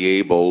not be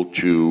able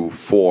to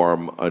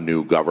form a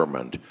new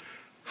government.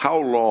 How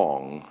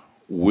long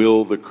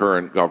will the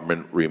current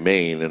government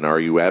remain, and are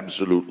you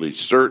absolutely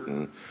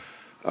certain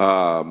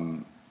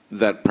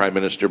that Prime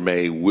Minister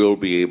May will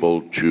be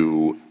able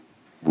to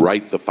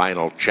write the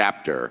final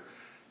chapter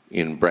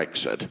in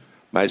Brexit?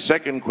 My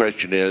second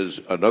question is,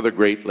 another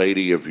great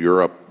lady of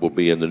Europe will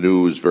be in the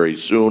news very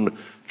soon.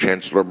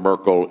 Chancellor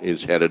Merkel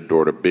is headed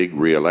toward a big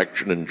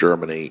re-election in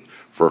Germany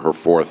for her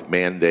fourth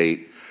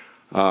mandate.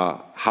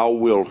 how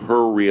will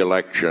her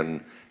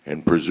re-election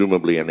and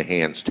presumably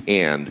enhanced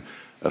hand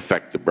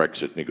affect the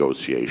Brexit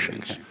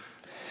negotiations? Okay.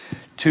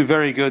 Two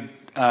very good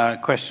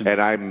questions.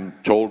 And I'm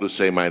told to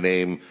say my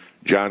name,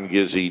 John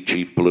Gizzi,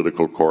 Chief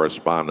Political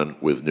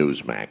Correspondent with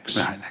Newsmax.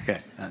 Right,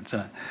 okay. That's,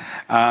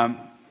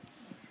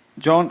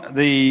 John,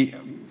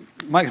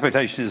 my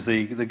expectation is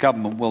the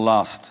government will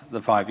last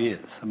the 5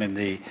 years. I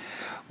mean,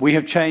 we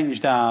have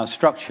changed our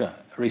structure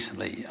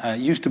recently. It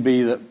used to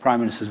be that prime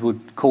ministers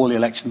would call the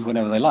elections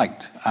whenever they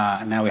liked,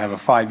 and now we have a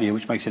 5-year,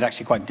 which makes it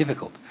actually quite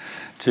difficult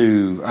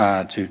to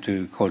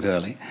call it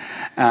early.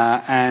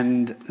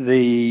 And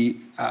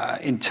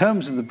in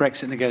terms of the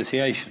Brexit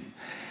negotiation,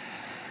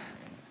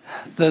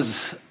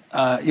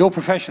 your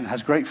profession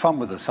has great fun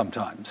with us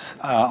sometimes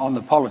on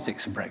the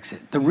politics of Brexit.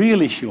 The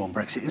real issue on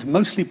Brexit is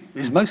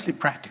mostly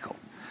practical.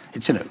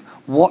 It's,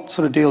 what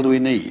sort of deal do we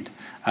need?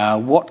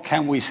 What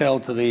can we sell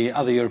to the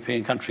other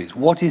European countries?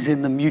 What is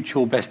in the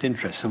mutual best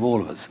interests of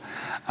all of us?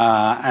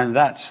 And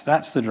that's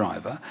the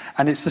driver.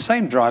 And it's the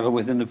same driver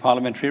within the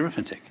parliamentary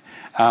arithmetic.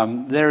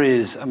 There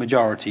is a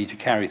majority to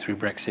carry through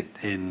Brexit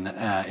in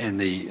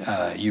the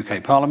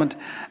UK Parliament,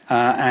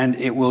 and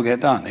it will get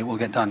done. It will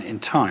get done in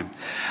time.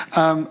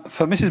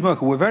 For Mrs.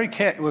 Merkel, we're very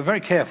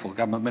careful,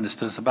 government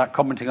ministers, about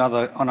commenting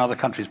on other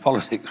countries'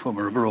 politics when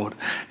we're abroad.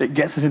 It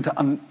gets us into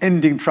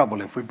unending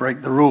trouble if we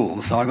break the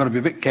rules, so I've got to be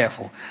a bit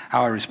careful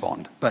how I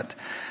respond. But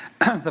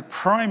the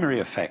primary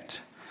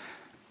effect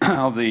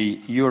of the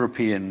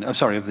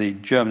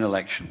German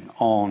election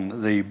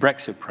on the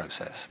Brexit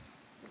process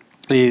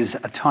is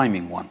a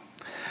timing one.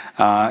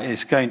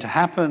 It's going to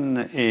happen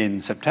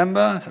in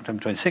September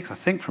 26th, I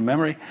think, from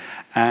memory,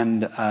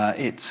 and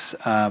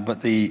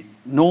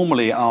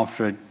normally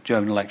after a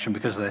German election,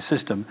 because of their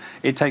system,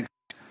 it takes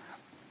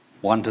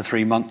 1 to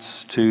 3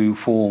 months to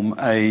form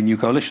a new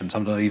coalition,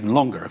 sometimes even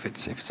longer if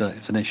it's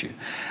an issue.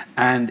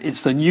 And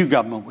it's the new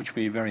government which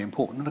will be very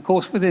important. And of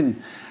course,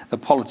 within the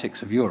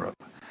politics of Europe,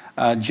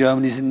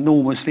 Germany is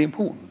enormously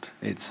important.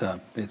 It's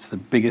the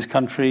biggest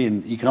country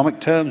in economic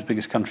terms,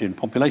 biggest country in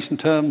population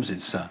terms.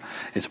 It's a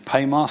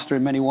paymaster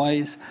in many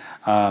ways.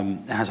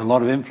 It has a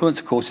lot of influence.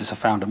 Of course, it's a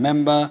founder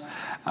member.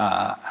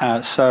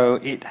 So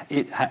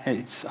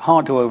it's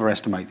hard to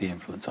overestimate the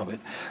influence of it.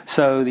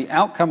 So the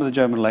outcome of the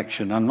German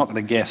election, I'm not going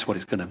to guess what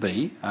it's going to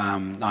be.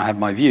 I have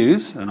my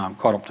views, and I'm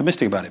quite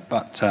optimistic about it,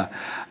 but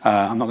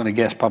I'm not going to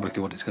guess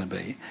publicly what it's going to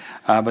be.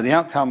 But the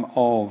outcome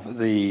of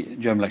the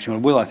German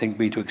election will, I think,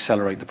 be to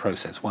accelerate the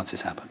process once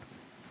it's happened.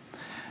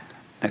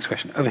 Next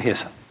question. Over here,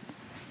 sir.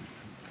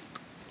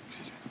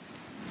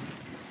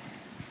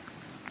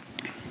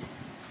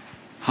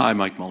 Hi,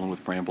 Mike Mullen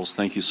with Brambles.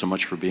 Thank you so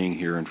much for being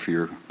here and for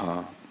your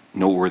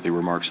noteworthy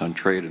remarks on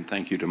trade. And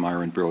thank you to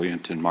Myron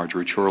Brilliant and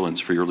Marjorie Chorlins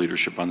for your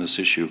leadership on this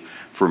issue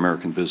for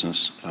American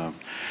business.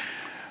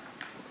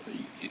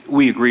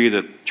 We agree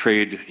that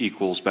trade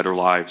equals better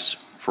lives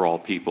for all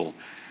people.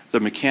 The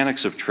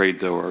mechanics of trade,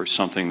 though, are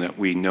something that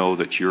we know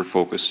that you're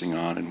focusing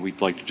on, and we'd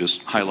like to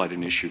just highlight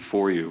an issue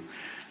for you.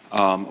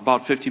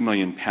 About 50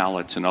 million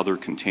pallets and other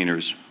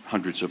containers,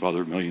 hundreds of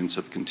other millions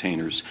of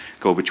containers,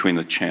 go between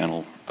the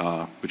channel,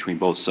 between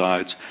both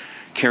sides,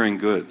 carrying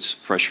goods,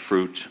 fresh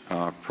fruit,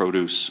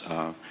 produce,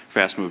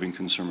 fast-moving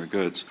consumer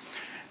goods.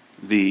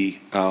 The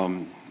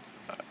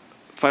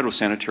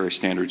phytosanitary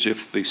standards,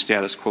 if the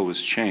status quo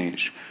is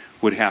changed,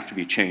 would have to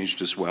be changed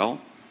as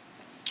well,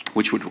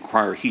 which would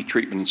require heat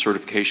treatment and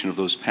certification of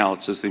those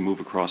pallets as they move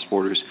across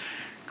borders,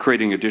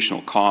 creating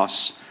additional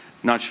costs,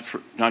 not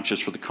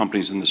just for the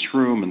companies in this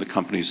room and the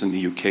companies in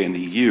the UK and the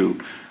EU,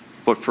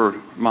 but for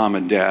mom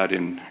and dad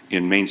in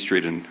Main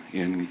Street and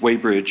in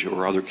Weybridge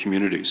or other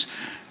communities.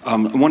 I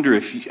wonder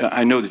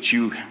I know that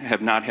you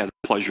have not had the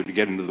pleasure to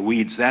get into the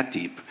weeds that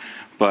deep,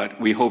 but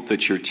we hope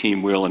that your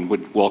team will and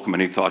would welcome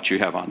any thoughts you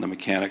have on the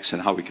mechanics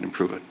and how we can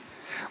improve it.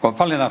 Well,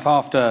 funnily enough,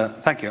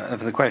 thank you for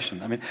the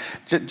question. I mean,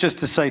 just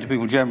to say to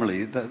people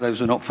generally, those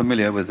who are not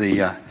familiar with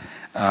the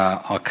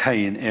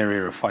arcane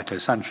area of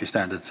phytosanitary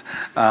standards,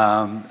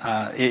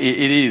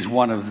 it is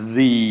one of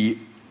the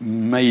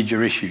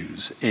major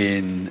issues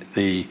in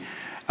the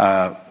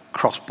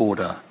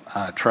cross-border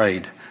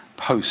trade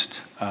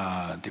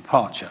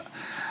post-departure.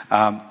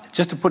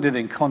 Just to put it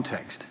in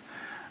context,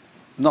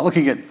 not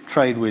looking at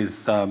trade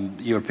with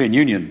European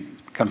Union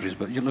countries,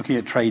 but you're looking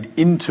at trade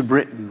into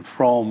Britain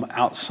from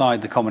outside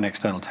the common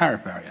external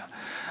tariff area.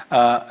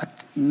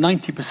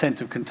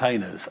 90% of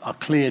containers are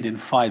cleared in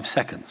 5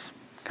 seconds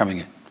coming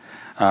in,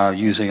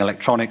 using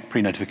electronic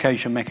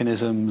pre-notification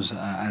mechanisms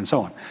and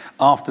so on.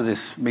 After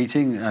this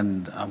meeting,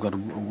 and I've got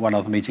one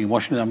other meeting in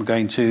Washington, I'm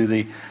going to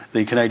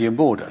the Canadian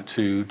border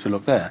to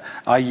look there.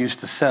 I used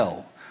to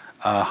sell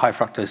high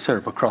fructose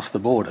syrup across the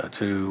border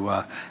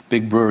to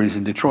big breweries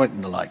in Detroit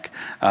and the like.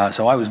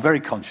 So I was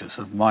very conscious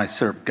of my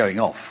syrup going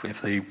off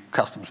if the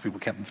customs people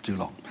kept them for too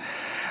long.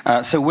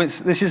 So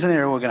this is an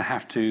area we're going to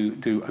have to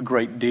do a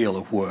great deal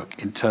of work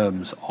in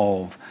terms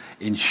of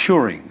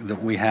ensuring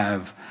that we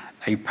have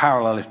a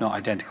parallel, if not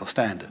identical,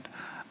 standard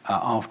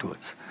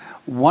afterwards.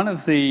 One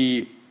of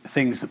the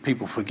things that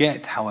people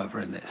forget, however,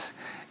 in this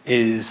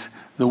is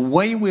The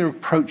way we're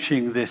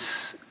approaching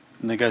this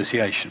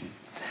negotiation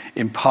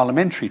in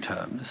parliamentary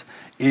terms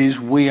is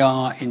we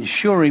are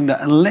ensuring that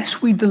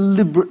unless we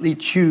deliberately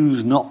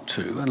choose not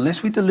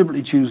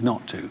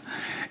to,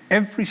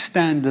 every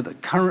standard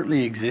that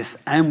currently exists,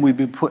 and we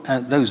put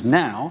those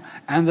now,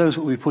 and those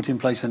that we put in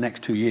place the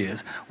next 2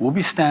 years, will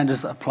be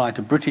standards that apply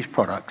to British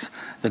products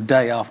the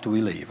day after we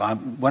leave.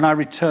 When I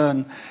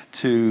return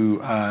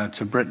to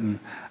Britain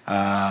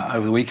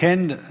over the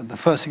weekend, the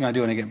first thing I do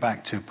when I get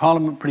back to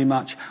Parliament, pretty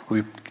much,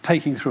 we're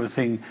taking through a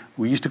thing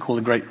we used to call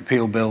the Great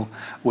Repeal Bill,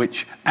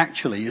 which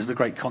actually is the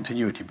Great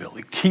Continuity Bill.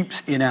 It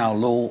keeps in our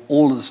law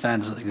all of the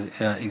standards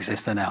that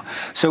exist there now.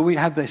 So we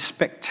have this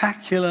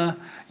spectacular,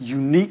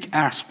 unique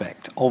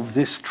aspect of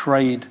this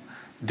trade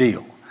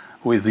deal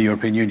with the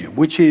European Union,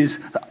 which is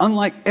that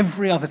unlike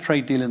every other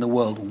trade deal in the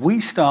world,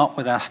 we start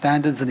with our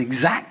standards in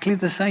exactly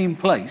the same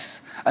place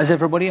as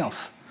everybody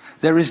else.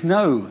 There is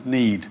no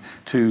need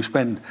to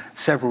spend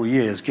several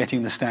years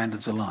getting the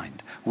standards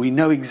aligned. We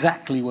know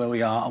exactly where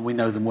we are and we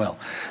know them well.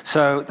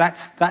 So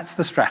that's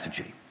the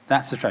strategy.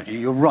 That's the strategy.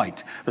 You're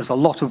right. There's a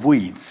lot of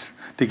weeds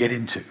to get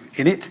into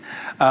in it,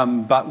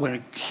 but we're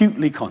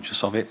acutely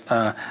conscious of it.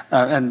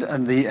 And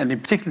in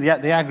particular,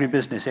 the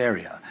agribusiness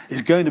area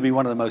is going to be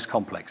one of the most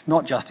complex,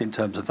 not just in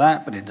terms of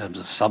that, but in terms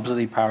of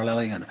subsidy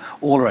paralleling and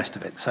all the rest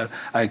of it. So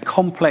a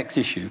complex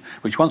issue,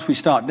 which once we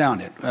start down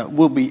it,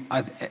 will be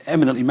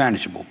eminently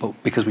manageable, but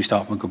because we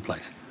start from a good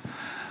place.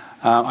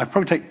 I'd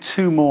probably take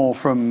two more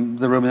from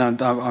the room,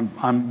 and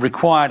I'm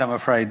required, I'm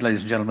afraid,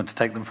 ladies and gentlemen, to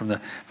take them from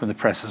the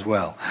press as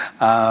well.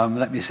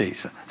 Let me see,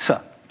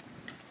 sir.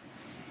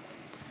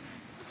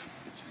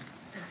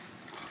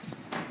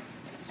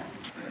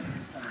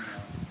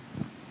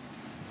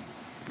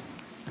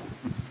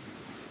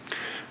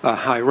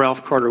 Hi,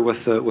 Ralph Carter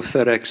with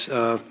FedEx.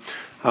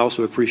 I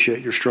also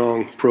appreciate your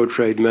strong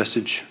pro-trade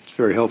message. It's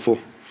very helpful.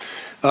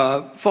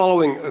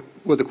 Following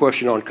with a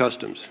question on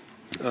customs,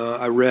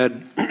 I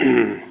read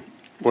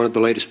one of the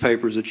latest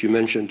papers that you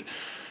mentioned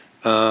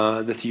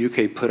that the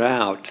UK put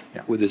out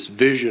with this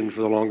vision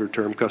for the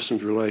longer-term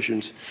customs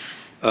relations.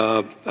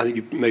 I think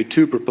you made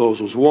two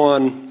proposals.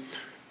 One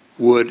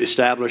would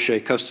establish a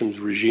customs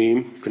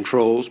regime,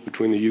 controls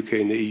between the UK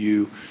and the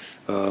EU,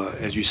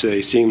 as you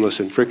say,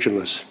 seamless and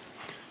frictionless.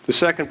 The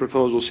second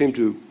proposal seemed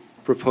to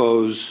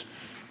propose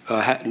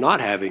not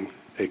having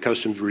a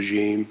customs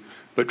regime,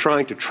 but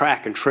trying to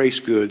track and trace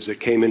goods that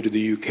came into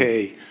the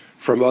UK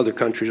from other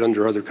countries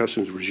under other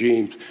customs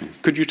regimes.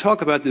 Could you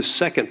talk about this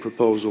second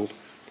proposal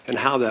and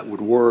how that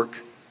would work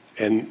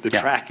and the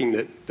tracking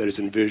that is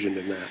envisioned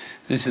in that?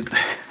 This is,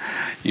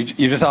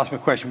 you just asked me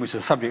a question which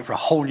is a subject for a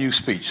whole new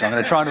speech, so I'm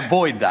going to try and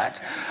avoid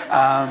that.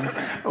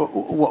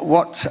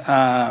 What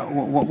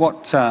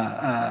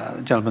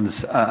the gentleman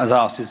has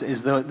asked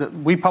is that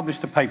we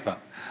published a paper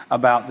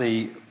about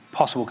the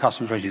possible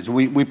customs regimes.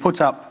 We put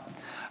up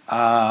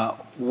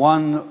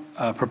one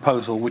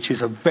proposal, which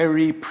is a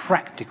very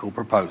practical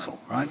proposal,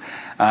 right?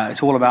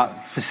 It's all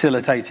about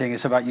facilitating,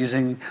 it's about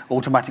using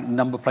automatic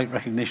number plate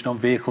recognition on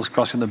vehicles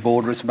crossing the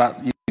border, it's about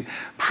using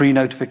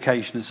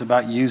pre-notification, it's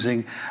about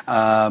using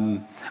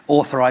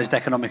authorized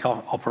economic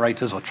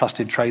operators or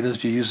trusted traders,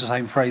 do you use the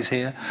same phrase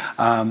here?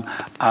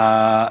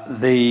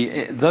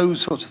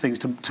 Those sorts of things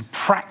to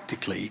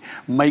practically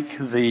make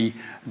the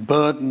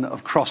burden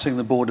of crossing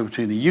the border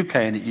between the UK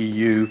and the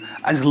EU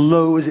as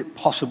low as it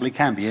possibly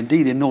can be.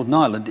 Indeed, in Northern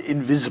Ireland,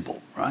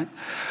 invisible, right?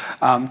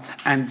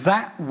 And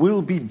that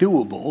will be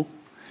doable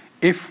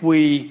if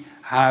we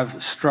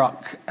have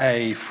struck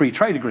a free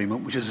trade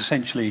agreement, which is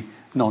essentially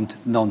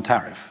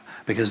non-tariff.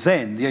 Because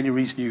then the only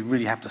reason you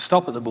really have to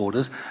stop at the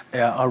borders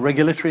are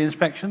regulatory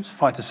inspections,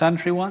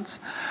 phytosanitary ones,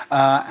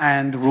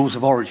 and rules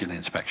of origin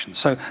inspections.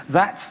 So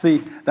that's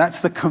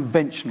the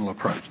conventional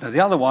approach. Now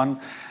the other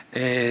one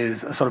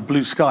is a sort of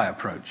blue sky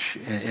approach,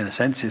 in a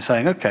sense, is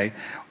saying, okay,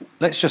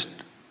 let's just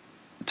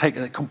take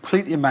a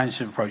completely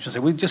imaginative approach and say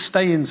we just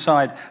stay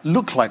inside,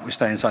 look like we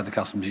stay inside the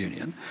customs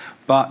union,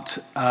 but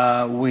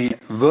we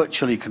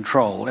virtually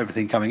control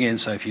everything coming in.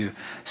 So if you're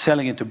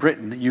selling into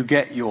Britain, you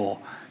get your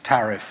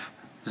tariff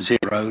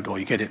zeroed or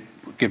you get it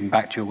given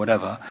back to you or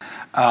whatever.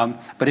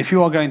 But if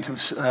you are going to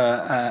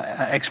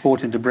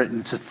export into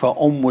Britain for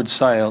onward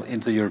sale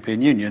into the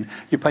European Union,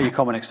 you pay your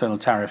common external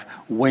tariff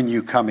when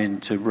you come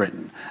into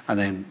Britain and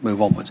then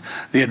move onwards.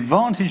 The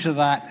advantage of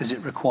that is it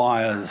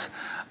requires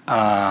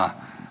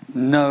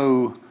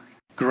no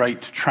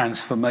great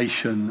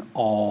transformation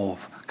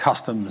of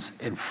customs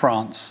in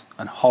France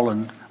and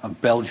Holland and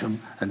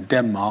Belgium and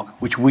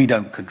Denmark, which we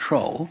don't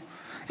control.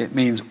 It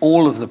means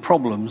all of the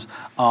problems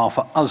are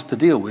for us to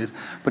deal with,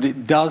 but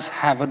it does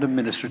have an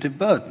administrative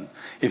burden.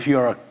 If you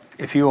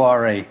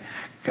are a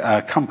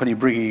company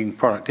bringing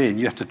product in,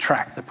 you have to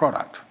track the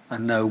product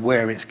and know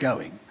where it's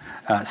going.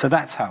 So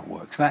that's how it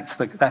works. That's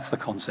the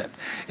concept.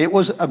 It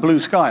was a blue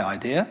sky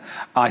idea.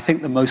 I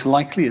think the most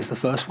likely is the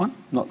first one,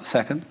 not the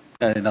second.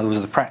 in other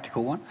words, the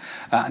practical one,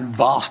 and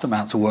vast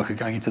amounts of work are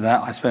going into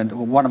that.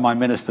 One of my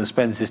ministers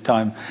spends his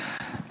time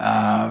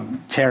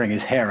tearing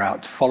his hair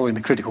out, following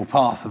the critical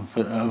path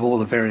of all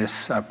the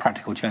various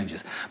practical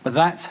changes. But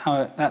that's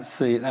how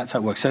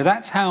it works. So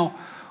that's how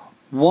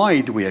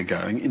wide we are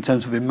going in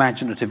terms of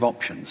imaginative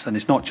options. And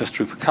it's not just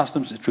true for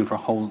customs, it's true for a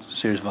whole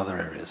series of other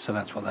areas. So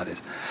that's what that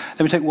is.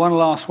 Let me take one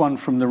last one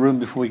from the room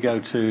before we go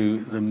to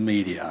the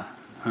media.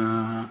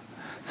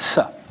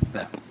 Sir,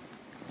 there.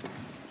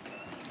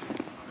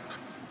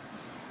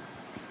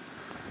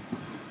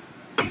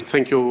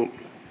 Thank you,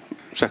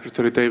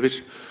 Secretary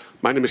Davis.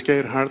 My name is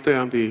Geir Hardy.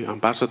 I'm the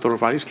ambassador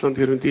of Iceland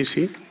here in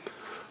DC.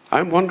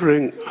 I'm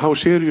wondering how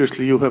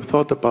seriously you have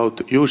thought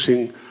about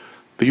using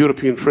the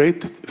European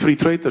Free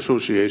Trade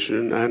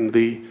Association and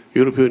the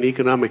European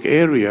Economic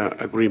Area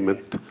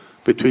Agreement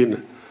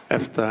between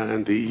EFTA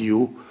and the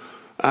EU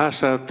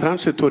as a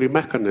transitory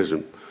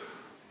mechanism.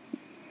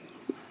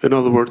 In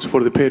other words,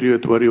 for the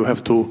period where you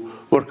have to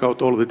work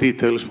out all the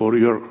details for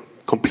your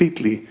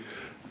completely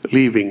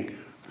leaving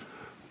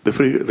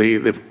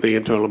the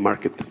internal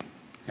market.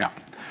 Yeah.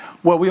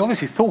 Well, we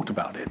obviously thought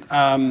about it.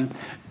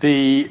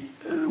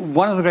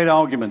 One of the great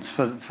arguments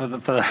for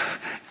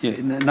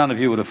none of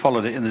you would have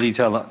followed it in the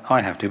detail that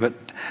I have to, but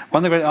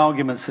one of the great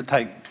arguments that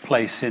take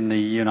place in the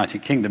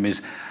United Kingdom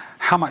is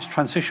how much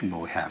transition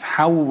will we have?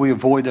 How will we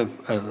avoid a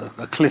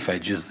cliff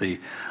edge, is the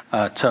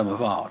term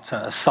of art,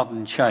 a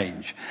sudden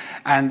change?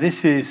 And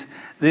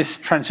this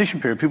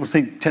transition period, people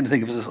tend to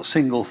think of as a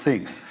single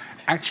thing.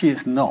 Actually,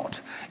 it's not.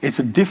 It's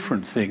a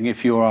different thing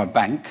if you are a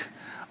bank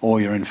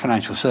or you're in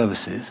financial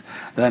services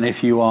than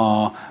if you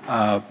are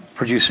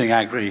producing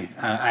agri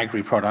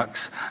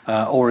products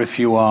or if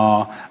you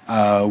are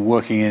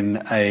working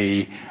in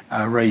a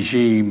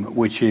regime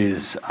which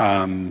is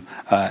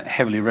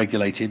heavily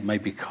regulated,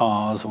 maybe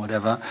cars or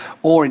whatever,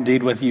 or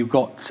indeed whether you've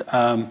got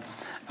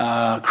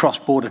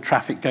cross-border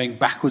traffic going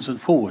backwards and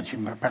forwards.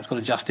 You've perhaps got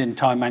a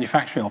just-in-time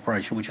manufacturing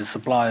operation, which is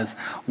suppliers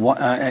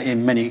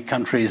in many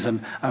countries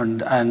and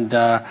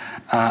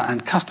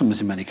customers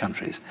in many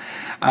countries.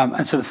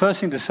 And so the first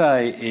thing to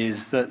say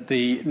is that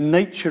the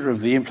nature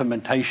of the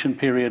implementation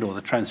period or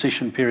the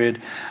transition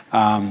period,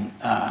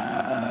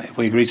 if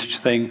we agree such a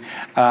thing,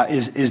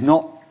 is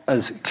not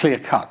as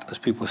clear-cut as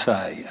people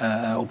say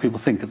or people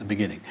think at the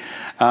beginning.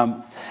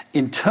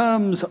 In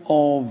terms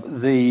of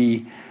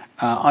the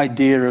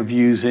idea of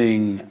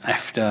using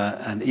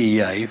EFTA and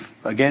EEA,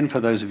 again, for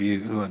those of you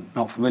who are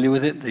not familiar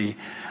with it, the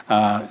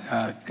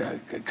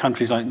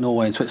countries like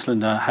Norway and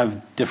Switzerland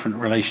have different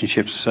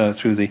relationships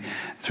through an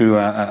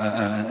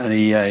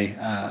EEA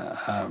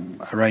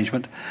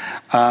arrangement.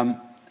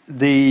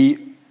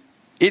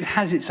 It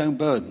has its own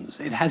burdens.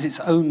 It has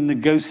its own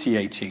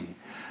negotiating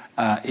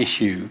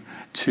issue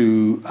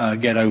to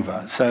get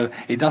over. So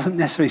it doesn't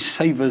necessarily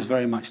save us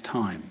very much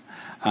time.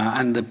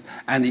 And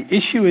the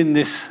issue in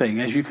this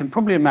thing, as you can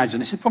probably imagine,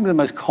 this is probably the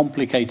most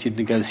complicated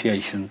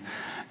negotiation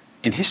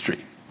in history,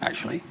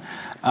 actually.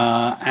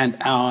 And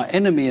our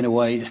enemy, in a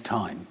way, is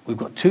time. We've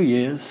got 2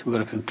 years. We've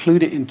got to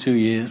conclude it in 2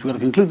 years. We've got to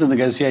conclude the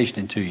negotiation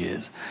in 2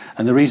 years.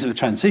 And the reason for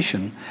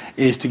transition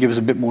is to give us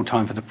a bit more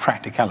time for the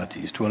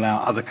practicalities, to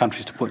allow other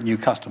countries to put new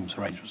customs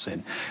arrangements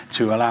in,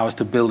 to allow us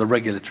to build a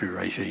regulatory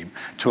regime,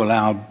 to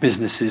allow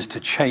businesses to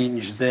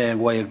change their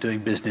way of doing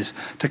business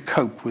to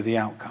cope with the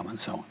outcome, and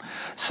so on.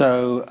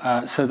 So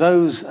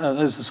those are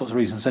the sorts of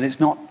reasons. And it's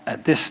not,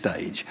 at this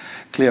stage,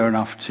 clear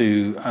enough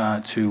to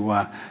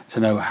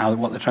know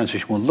what the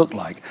transition will look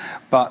like.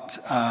 But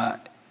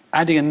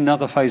adding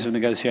another phase of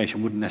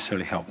negotiation wouldn't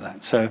necessarily help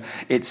that. So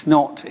it's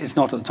not at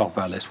the top of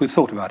our list. We've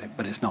thought about it,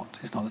 but it's not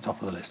at the top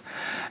of the list.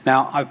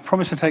 Now, I've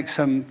promised to take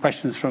some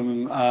questions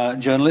from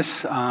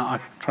journalists.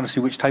 I'm trying to see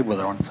which table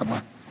they're on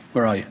somewhere.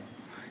 Where are you?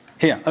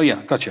 Here. Oh,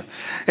 yeah, gotcha.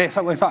 Yeah,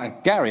 so, in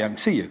fact, Gary, I can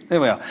see you. There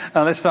we are.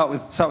 Let's start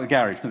with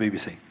Gary from the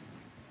BBC.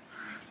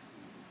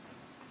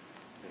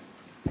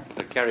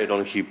 Gary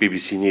O'Donoghue,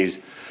 BBC News.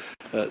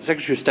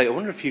 Secretary of State, I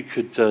wonder if you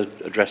could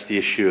address the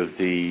issue of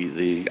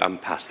the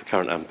impasse, the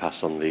current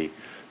impasse on the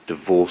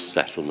divorce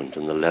settlement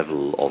and the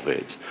level of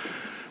it.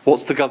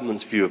 What's the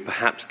government's view of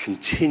perhaps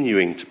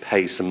continuing to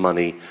pay some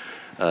money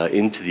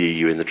into the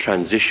EU in the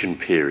transition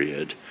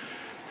period,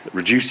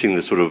 reducing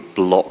the sort of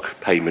block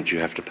payment you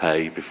have to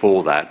pay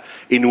before that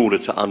in order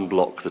to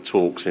unblock the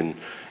talks in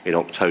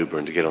October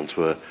and to get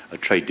onto a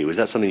trade deal? Is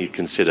that something you'd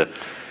consider?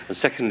 And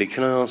secondly,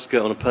 can I ask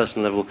on a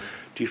personal level,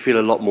 do you feel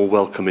a lot more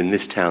welcome in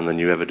this town than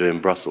you ever do in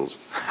Brussels?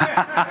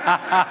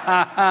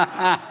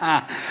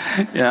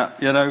 Yeah,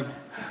 you know,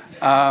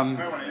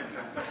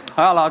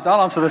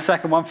 I'll answer the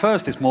second one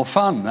first. It's more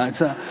fun. This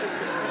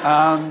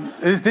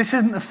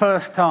isn't the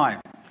first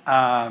time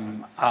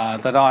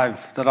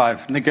that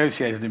I've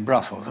negotiated in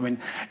Brussels. I mean,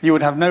 you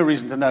would have no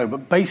reason to know,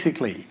 but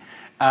basically,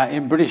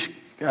 in British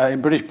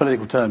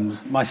political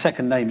terms, my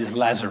second name is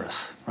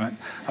Lazarus. Right?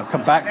 I've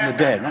come back from the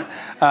dead.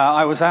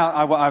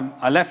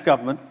 I left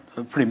government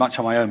pretty much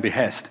on my own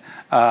behest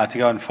to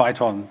go and fight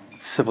on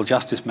civil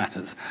justice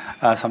matters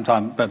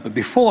sometime. But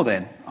before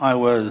then, I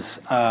was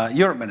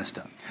Europe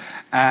Minister.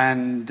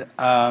 And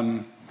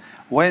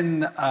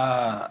when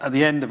at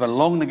the end of a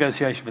long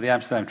negotiation for the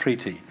Amsterdam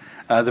Treaty,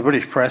 the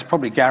British press,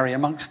 probably Gary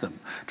amongst them,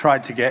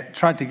 tried to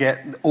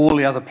get all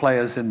the other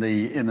players in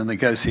the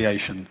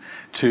negotiation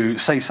to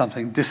say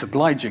something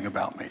disobliging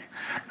about me.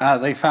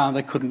 They found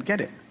they couldn't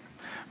get it,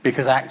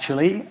 because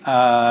actually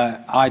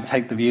I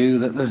take the view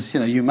that there's,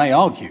 you may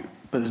argue,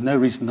 but there's no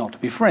reason not to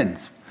be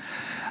friends.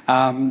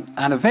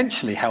 And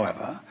eventually,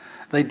 however,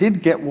 they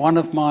did get one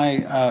of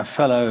my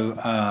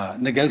fellow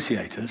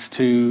negotiators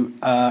to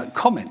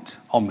comment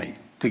on me,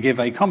 to give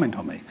a comment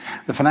on me.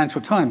 The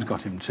Financial Times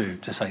got him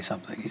to say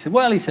something. He said,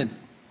 well,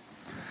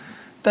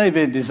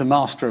 David is a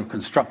master of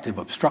constructive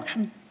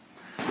obstruction.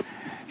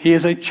 He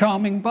is a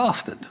charming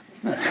bastard.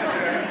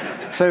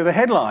 So the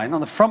headline on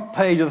the front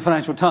page of the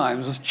Financial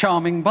Times was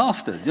charming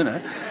bastard,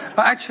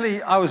 But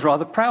actually, I was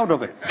rather proud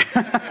of it.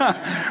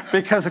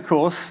 Because, of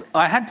course,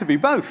 I had to be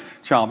both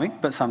charming,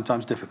 but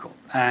sometimes difficult.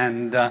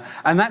 And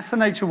that's the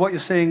nature of what you're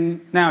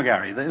seeing now,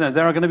 Gary.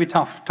 There are going to be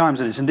tough times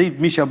in this.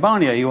 Indeed, Michel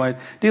Barnier, who I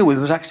deal with,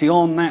 was actually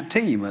on that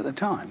team at the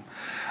time.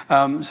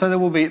 So there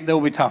will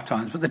be tough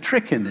times. But the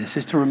trick in this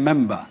is to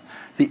remember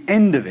the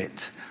end of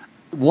it.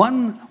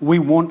 One, we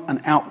want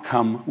an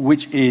outcome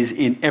which is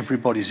in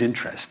everybody's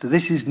interest.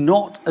 This is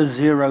not a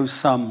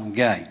zero-sum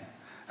game.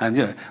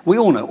 And we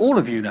all know, all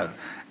of you know,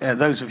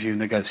 those of you who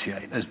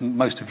negotiate, as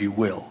most of you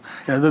will.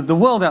 The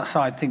world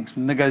outside thinks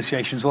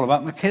negotiation is all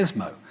about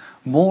machismo.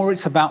 More,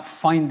 it's about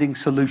finding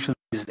solutions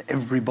in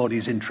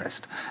everybody's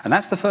interest. And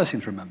that's the first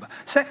thing to remember.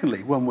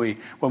 Secondly, when we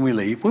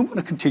leave, we want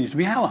to continue to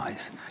be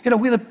allies.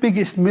 We're the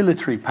biggest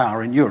military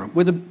power in Europe.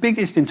 We're the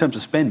biggest in terms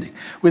of spending.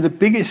 We're the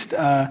biggest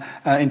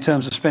in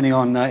terms of spending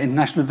on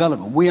international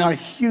development. We are a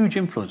huge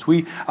influence.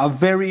 We are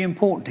very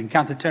important in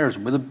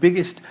counterterrorism. We're the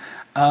biggest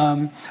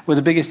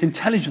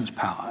intelligence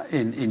power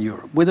in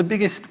Europe. We're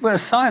a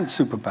science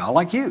superpower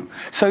like you.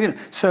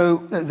 So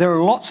there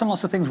are lots and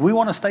lots of things we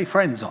want to stay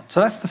friends on. So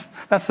that's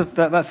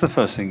the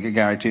first thing,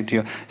 Gary,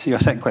 to your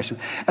second question.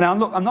 And I'm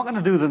not going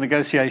to do the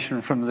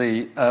negotiation from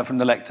the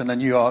lectern,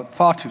 and you are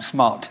far too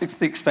smart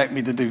to expect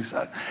me to do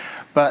so.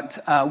 But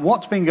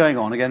what's been going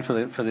on, again for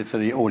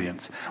the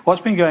audience,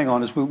 what's been going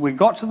on is we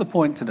got to the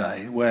point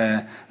today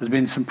where there's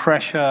been some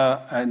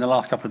pressure in the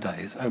last couple of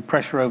days,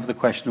 pressure over the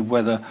question of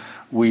whether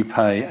we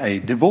pay a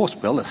divorce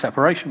bill, a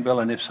separation bill,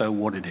 and if so,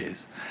 what it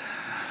is.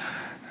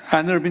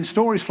 And there have been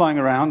stories flying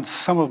around,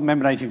 some of them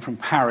emanating from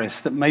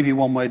Paris, that maybe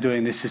one way of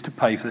doing this is to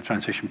pay for the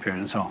transition period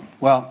and so on.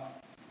 Well,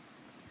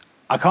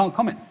 I can't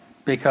comment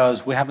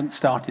because we haven't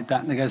started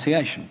that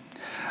negotiation.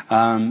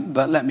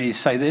 But let me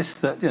say this,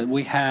 that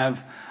we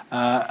have,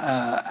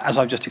 as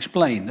I've just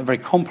explained, a very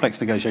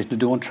complex negotiation to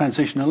do on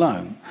transition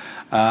alone.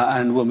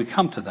 And when we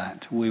come to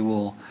that, we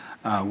will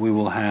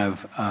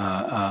have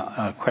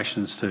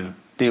questions to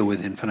deal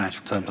with in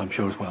financial terms, I'm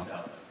sure, as well.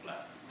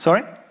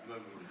 Sorry?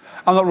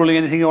 I'm not ruling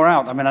anything or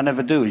out. I mean, I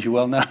never do, as you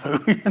well know.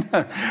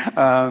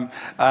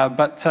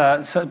 But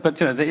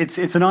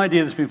it's an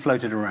idea that's been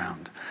floated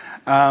around.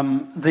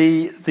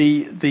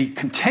 The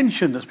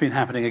contention that's been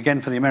happening, again,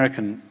 for the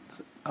American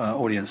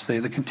audience,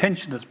 the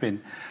contention that's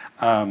been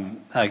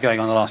going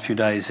on the last few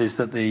days is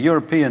that the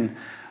European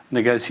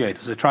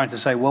negotiators are trying to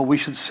say, well, we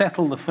should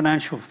settle the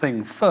financial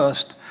thing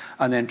first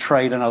and then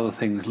trade and other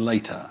things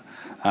later.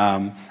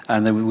 And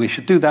then we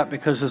should do that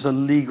because there's a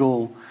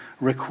legal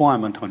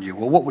requirement on you.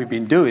 Well, what we've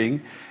been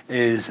doing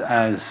is,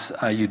 as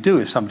you do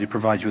if somebody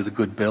provides you with a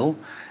good bill,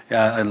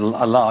 a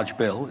large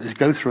bill, is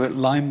go through it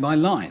line by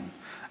line.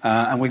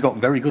 And we've got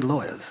very good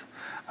lawyers.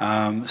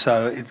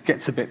 So it's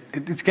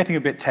getting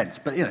a bit tense,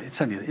 but it's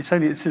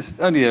just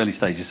only early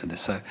stages in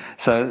this.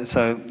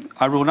 So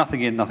I rule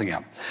nothing in, nothing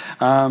out.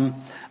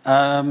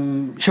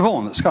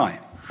 Siobhan at Sky.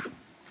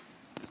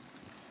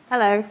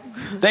 Hello.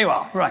 There you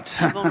are, right.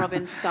 Siobhan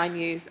Robbins, Sky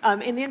News.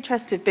 In the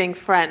interest of being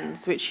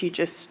friends, which you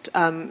just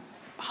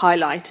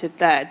highlighted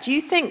there, do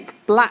you think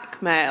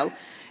blackmail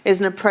is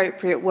an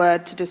appropriate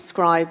word to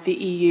describe the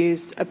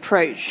EU's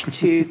approach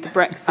to the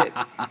Brexit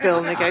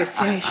bill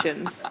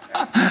negotiations?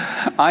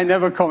 I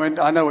never comment.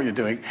 I know what you're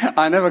doing.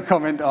 I never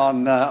comment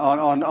on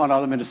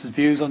other ministers'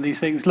 views on these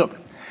things. Look,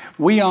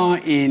 we are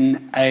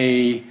in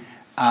a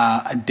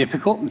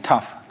difficult and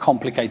tough,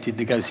 complicated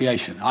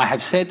negotiation. I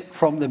have said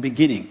from the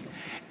beginning,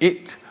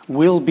 it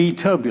will be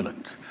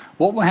turbulent.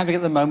 What we're having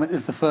at the moment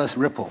is the first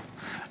ripple,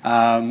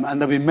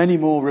 and there'll be many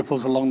more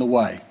ripples along the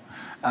way.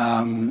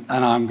 And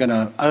I'm going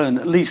to earn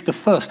at least the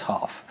first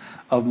half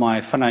of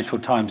my Financial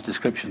Times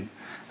description,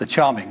 the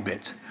charming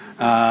bit,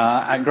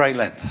 at great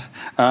length.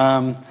 Who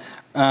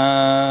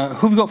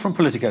have we got from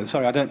Politico?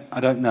 Sorry, I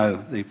don't know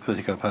the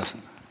Politico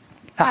person.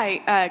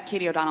 Hi,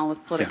 Katie O'Donnell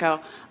with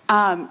Politico.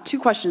 Yeah. Two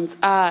questions.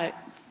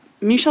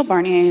 Michel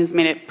Barnier has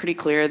made it pretty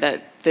clear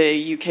that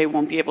the UK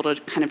won't be able to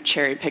kind of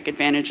cherry pick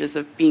advantages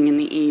of being in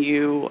the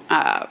EU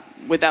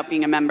without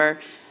being a member.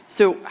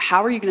 So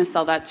how are you going to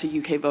sell that to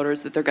UK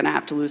voters that they're going to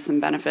have to lose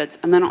some benefits?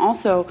 And then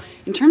also,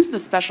 in terms of the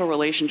special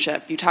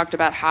relationship, you talked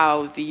about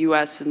how the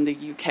US and the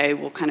UK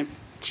will kind of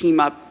team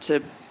up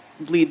to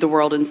lead the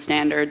world in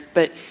standards,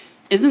 but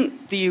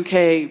isn't the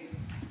UK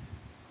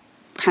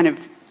kind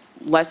of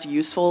less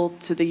useful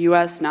to the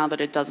U.S. now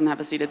that it doesn't have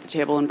a seat at the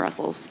table in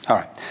Brussels? All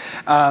right.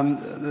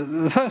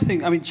 The first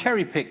thing, I mean,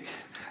 cherry pick.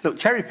 Look,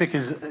 cherry pick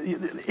is,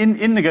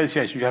 in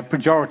negotiations, you have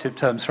pejorative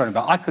terms thrown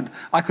about.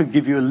 I could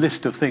give you a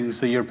list of things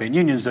the European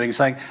Union is doing,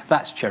 saying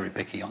that's cherry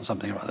picking on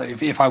something or other,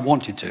 if I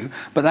wanted to.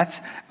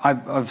 But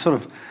I've sort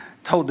of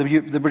told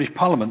the British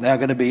Parliament they are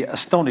going to be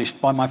astonished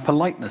by my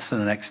politeness in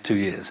the next 2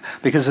 years,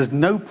 because there's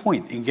no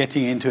point in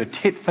getting into a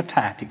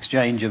tit-for-tat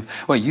exchange of,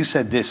 well, you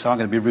said this, so I'm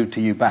going to be rude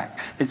to you back.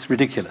 It's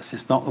ridiculous.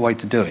 It's not the way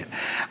to do it.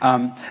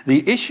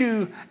 The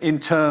issue in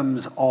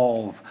terms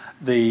of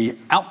the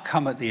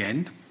outcome at the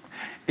end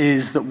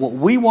is that what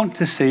we want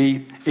to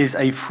see is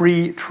a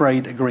free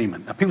trade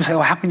agreement. Now, people say,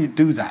 well, how can you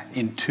do that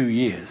in 2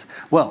 years?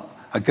 Well,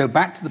 I go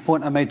back to the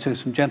point I made to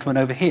some gentlemen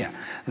over here,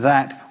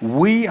 that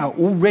we are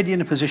already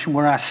in a position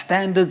where our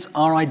standards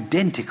are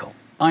identical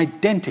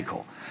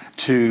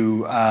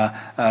to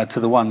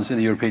the ones in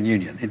the European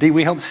Union. Indeed,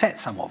 we helped set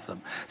some of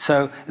them.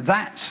 So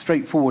that's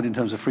straightforward in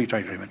terms of free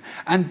trade agreement.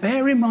 And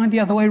bear in mind the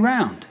other way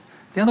around.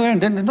 The other way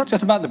around, not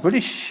just about the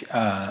British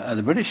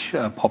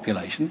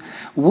population.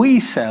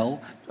 We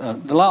sell,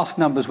 the last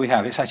numbers we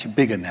have, it's actually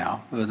bigger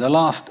now, the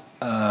last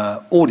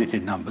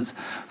audited numbers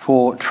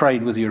for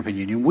trade with the European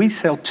Union, we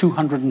sell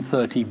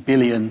 230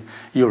 billion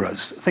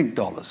euros, think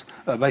dollars,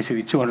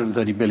 basically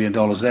 $230 billion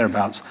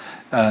thereabouts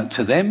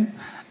to them.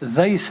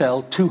 They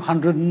sell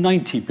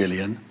 290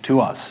 billion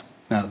to us.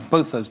 Now,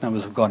 both those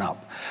numbers have gone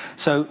up.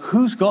 So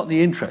who's got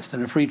the interest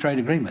in a free trade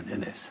agreement in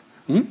this?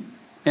 You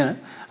know,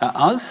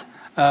 us?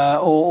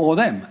 Or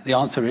them? The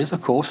answer is,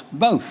 of course,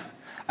 both.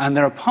 And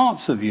there are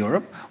parts of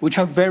Europe which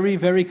are very,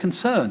 very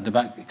concerned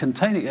about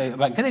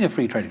getting a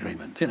free trade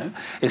agreement. You know,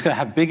 it's going to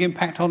have big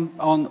impact on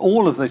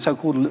all of the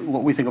so-called,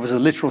 what we think of as the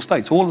littoral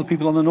states, all of the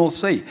people on the North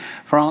Sea,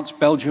 France,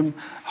 Belgium,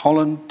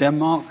 Holland,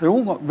 Denmark. They've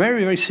all got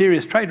very, very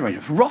serious trade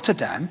arrangements.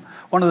 Rotterdam,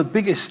 one of the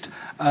biggest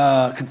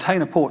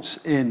container ports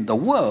in the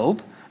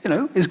world, you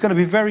know, is going to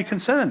be very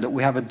concerned that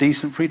we have a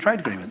decent free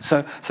trade agreement.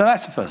 So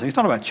that's the first thing. It's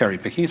not about cherry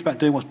picking. It's about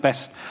doing what's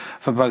best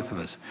for both of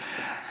us.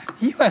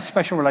 U.S.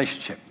 special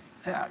relationship.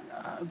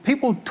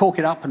 People talk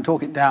it up and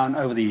talk it down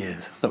over the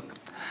years. Look,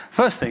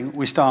 first thing,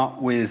 we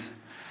start with,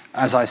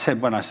 as I said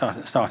when I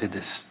started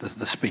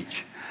the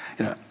speech,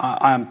 you know,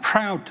 I am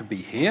proud to be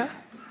here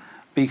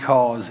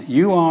because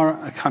you are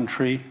a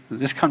country,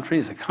 this country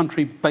is a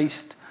country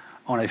based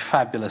on a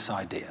fabulous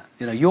idea.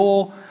 You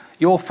know,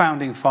 your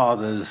founding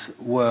fathers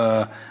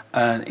were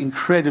an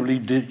incredibly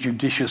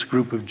judicious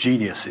group of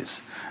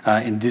geniuses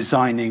in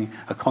designing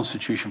a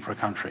constitution for a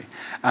country.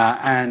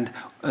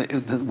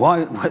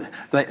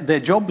 Their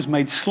job was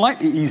made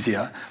slightly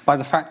easier by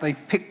the fact they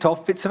picked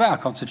off bits of our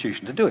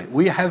constitution to do it.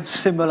 We have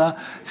similar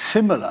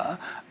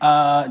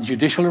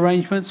judicial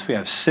arrangements, we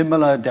have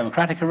similar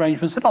democratic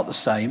arrangements. They're not the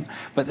same,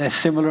 but they're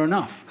similar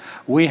enough.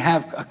 We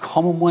have a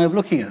common way of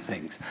looking at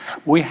things.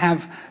 We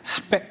have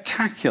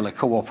spectacular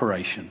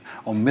cooperation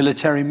on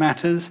military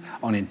matters,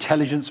 on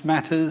intelligence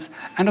matters,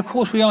 and of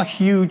course we are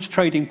huge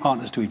trading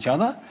partners to each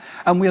other,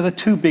 and we are the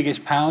two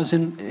biggest powers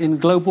in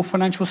global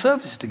financial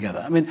services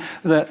together. I mean,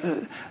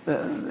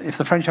 if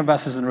the French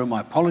ambassador's in the room,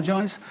 I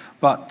apologize,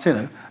 but you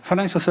know,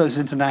 financial services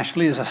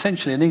internationally is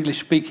essentially an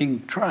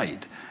English-speaking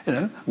trade. You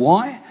know,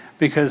 why?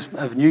 Because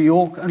of New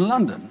York and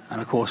London,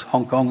 and of course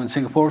Hong Kong and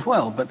Singapore as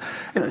well. But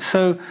you know,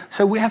 so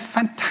we have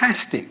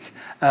fantastic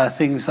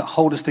things that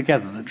hold us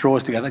together, that draw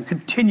us together, and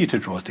continue to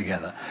draw us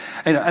together.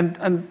 You know,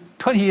 and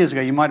 20 years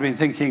ago, you might have been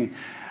thinking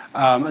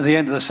at the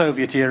end of the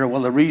Soviet era,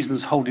 well, the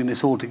reasons holding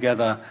this all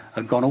together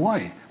had gone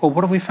away. Well,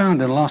 what have we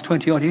found in the last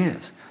 20-odd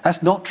years?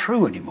 That's not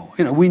true anymore.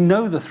 You know, we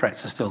know the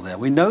threats are still there.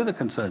 We know the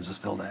concerns are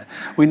still there.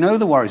 We know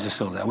the worries are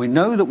still there. We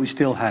know that we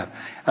still have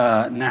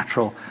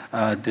natural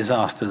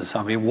disasters.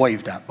 I'm being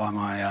waved at by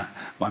my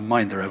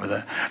minder over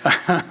there.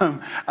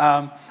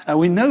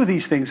 We know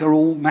these things are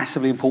all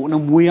massively important,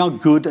 and we are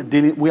good at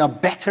dealing. We are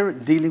better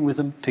at dealing with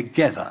them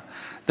together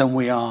than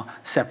we are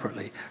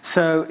separately.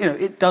 So you know,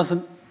 it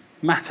doesn't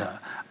matter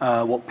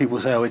what people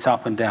say. Oh, it's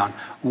up and down.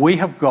 We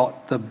have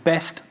got the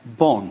best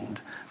bond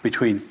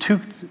between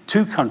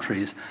two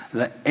countries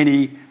that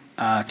any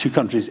two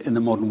countries in the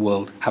modern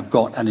world have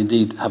got, and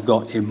indeed have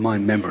got in my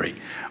memory.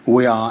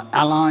 We are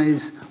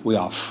allies, we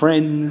are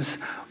friends,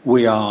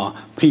 we are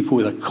people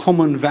with a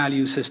common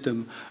value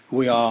system,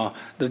 we are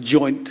the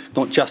joint,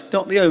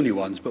 not the only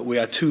ones, but we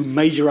are two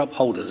major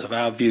upholders of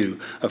our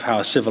view of how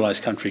a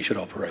civilized country should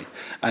operate.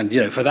 And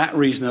you know, for that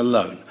reason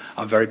alone,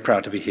 I'm very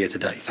proud to be here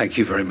today. Thank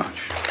you very much.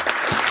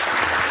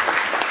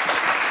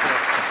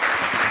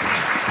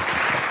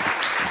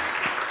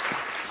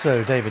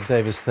 So David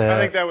Davis there, I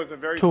think that was a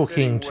very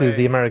talking to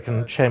the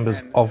American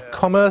Chambers of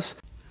Commerce.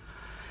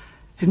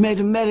 It made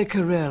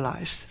America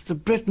realize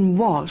that Britain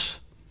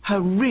was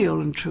her real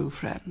and true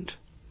friend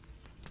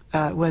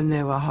when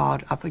they were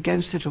hard up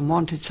against it and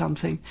wanted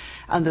something,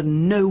 and that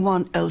no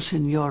one else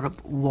in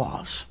Europe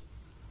was.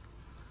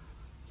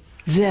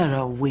 They're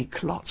a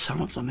weak lot,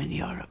 some of them in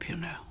Europe, you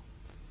know.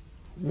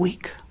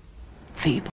 Weak, feeble.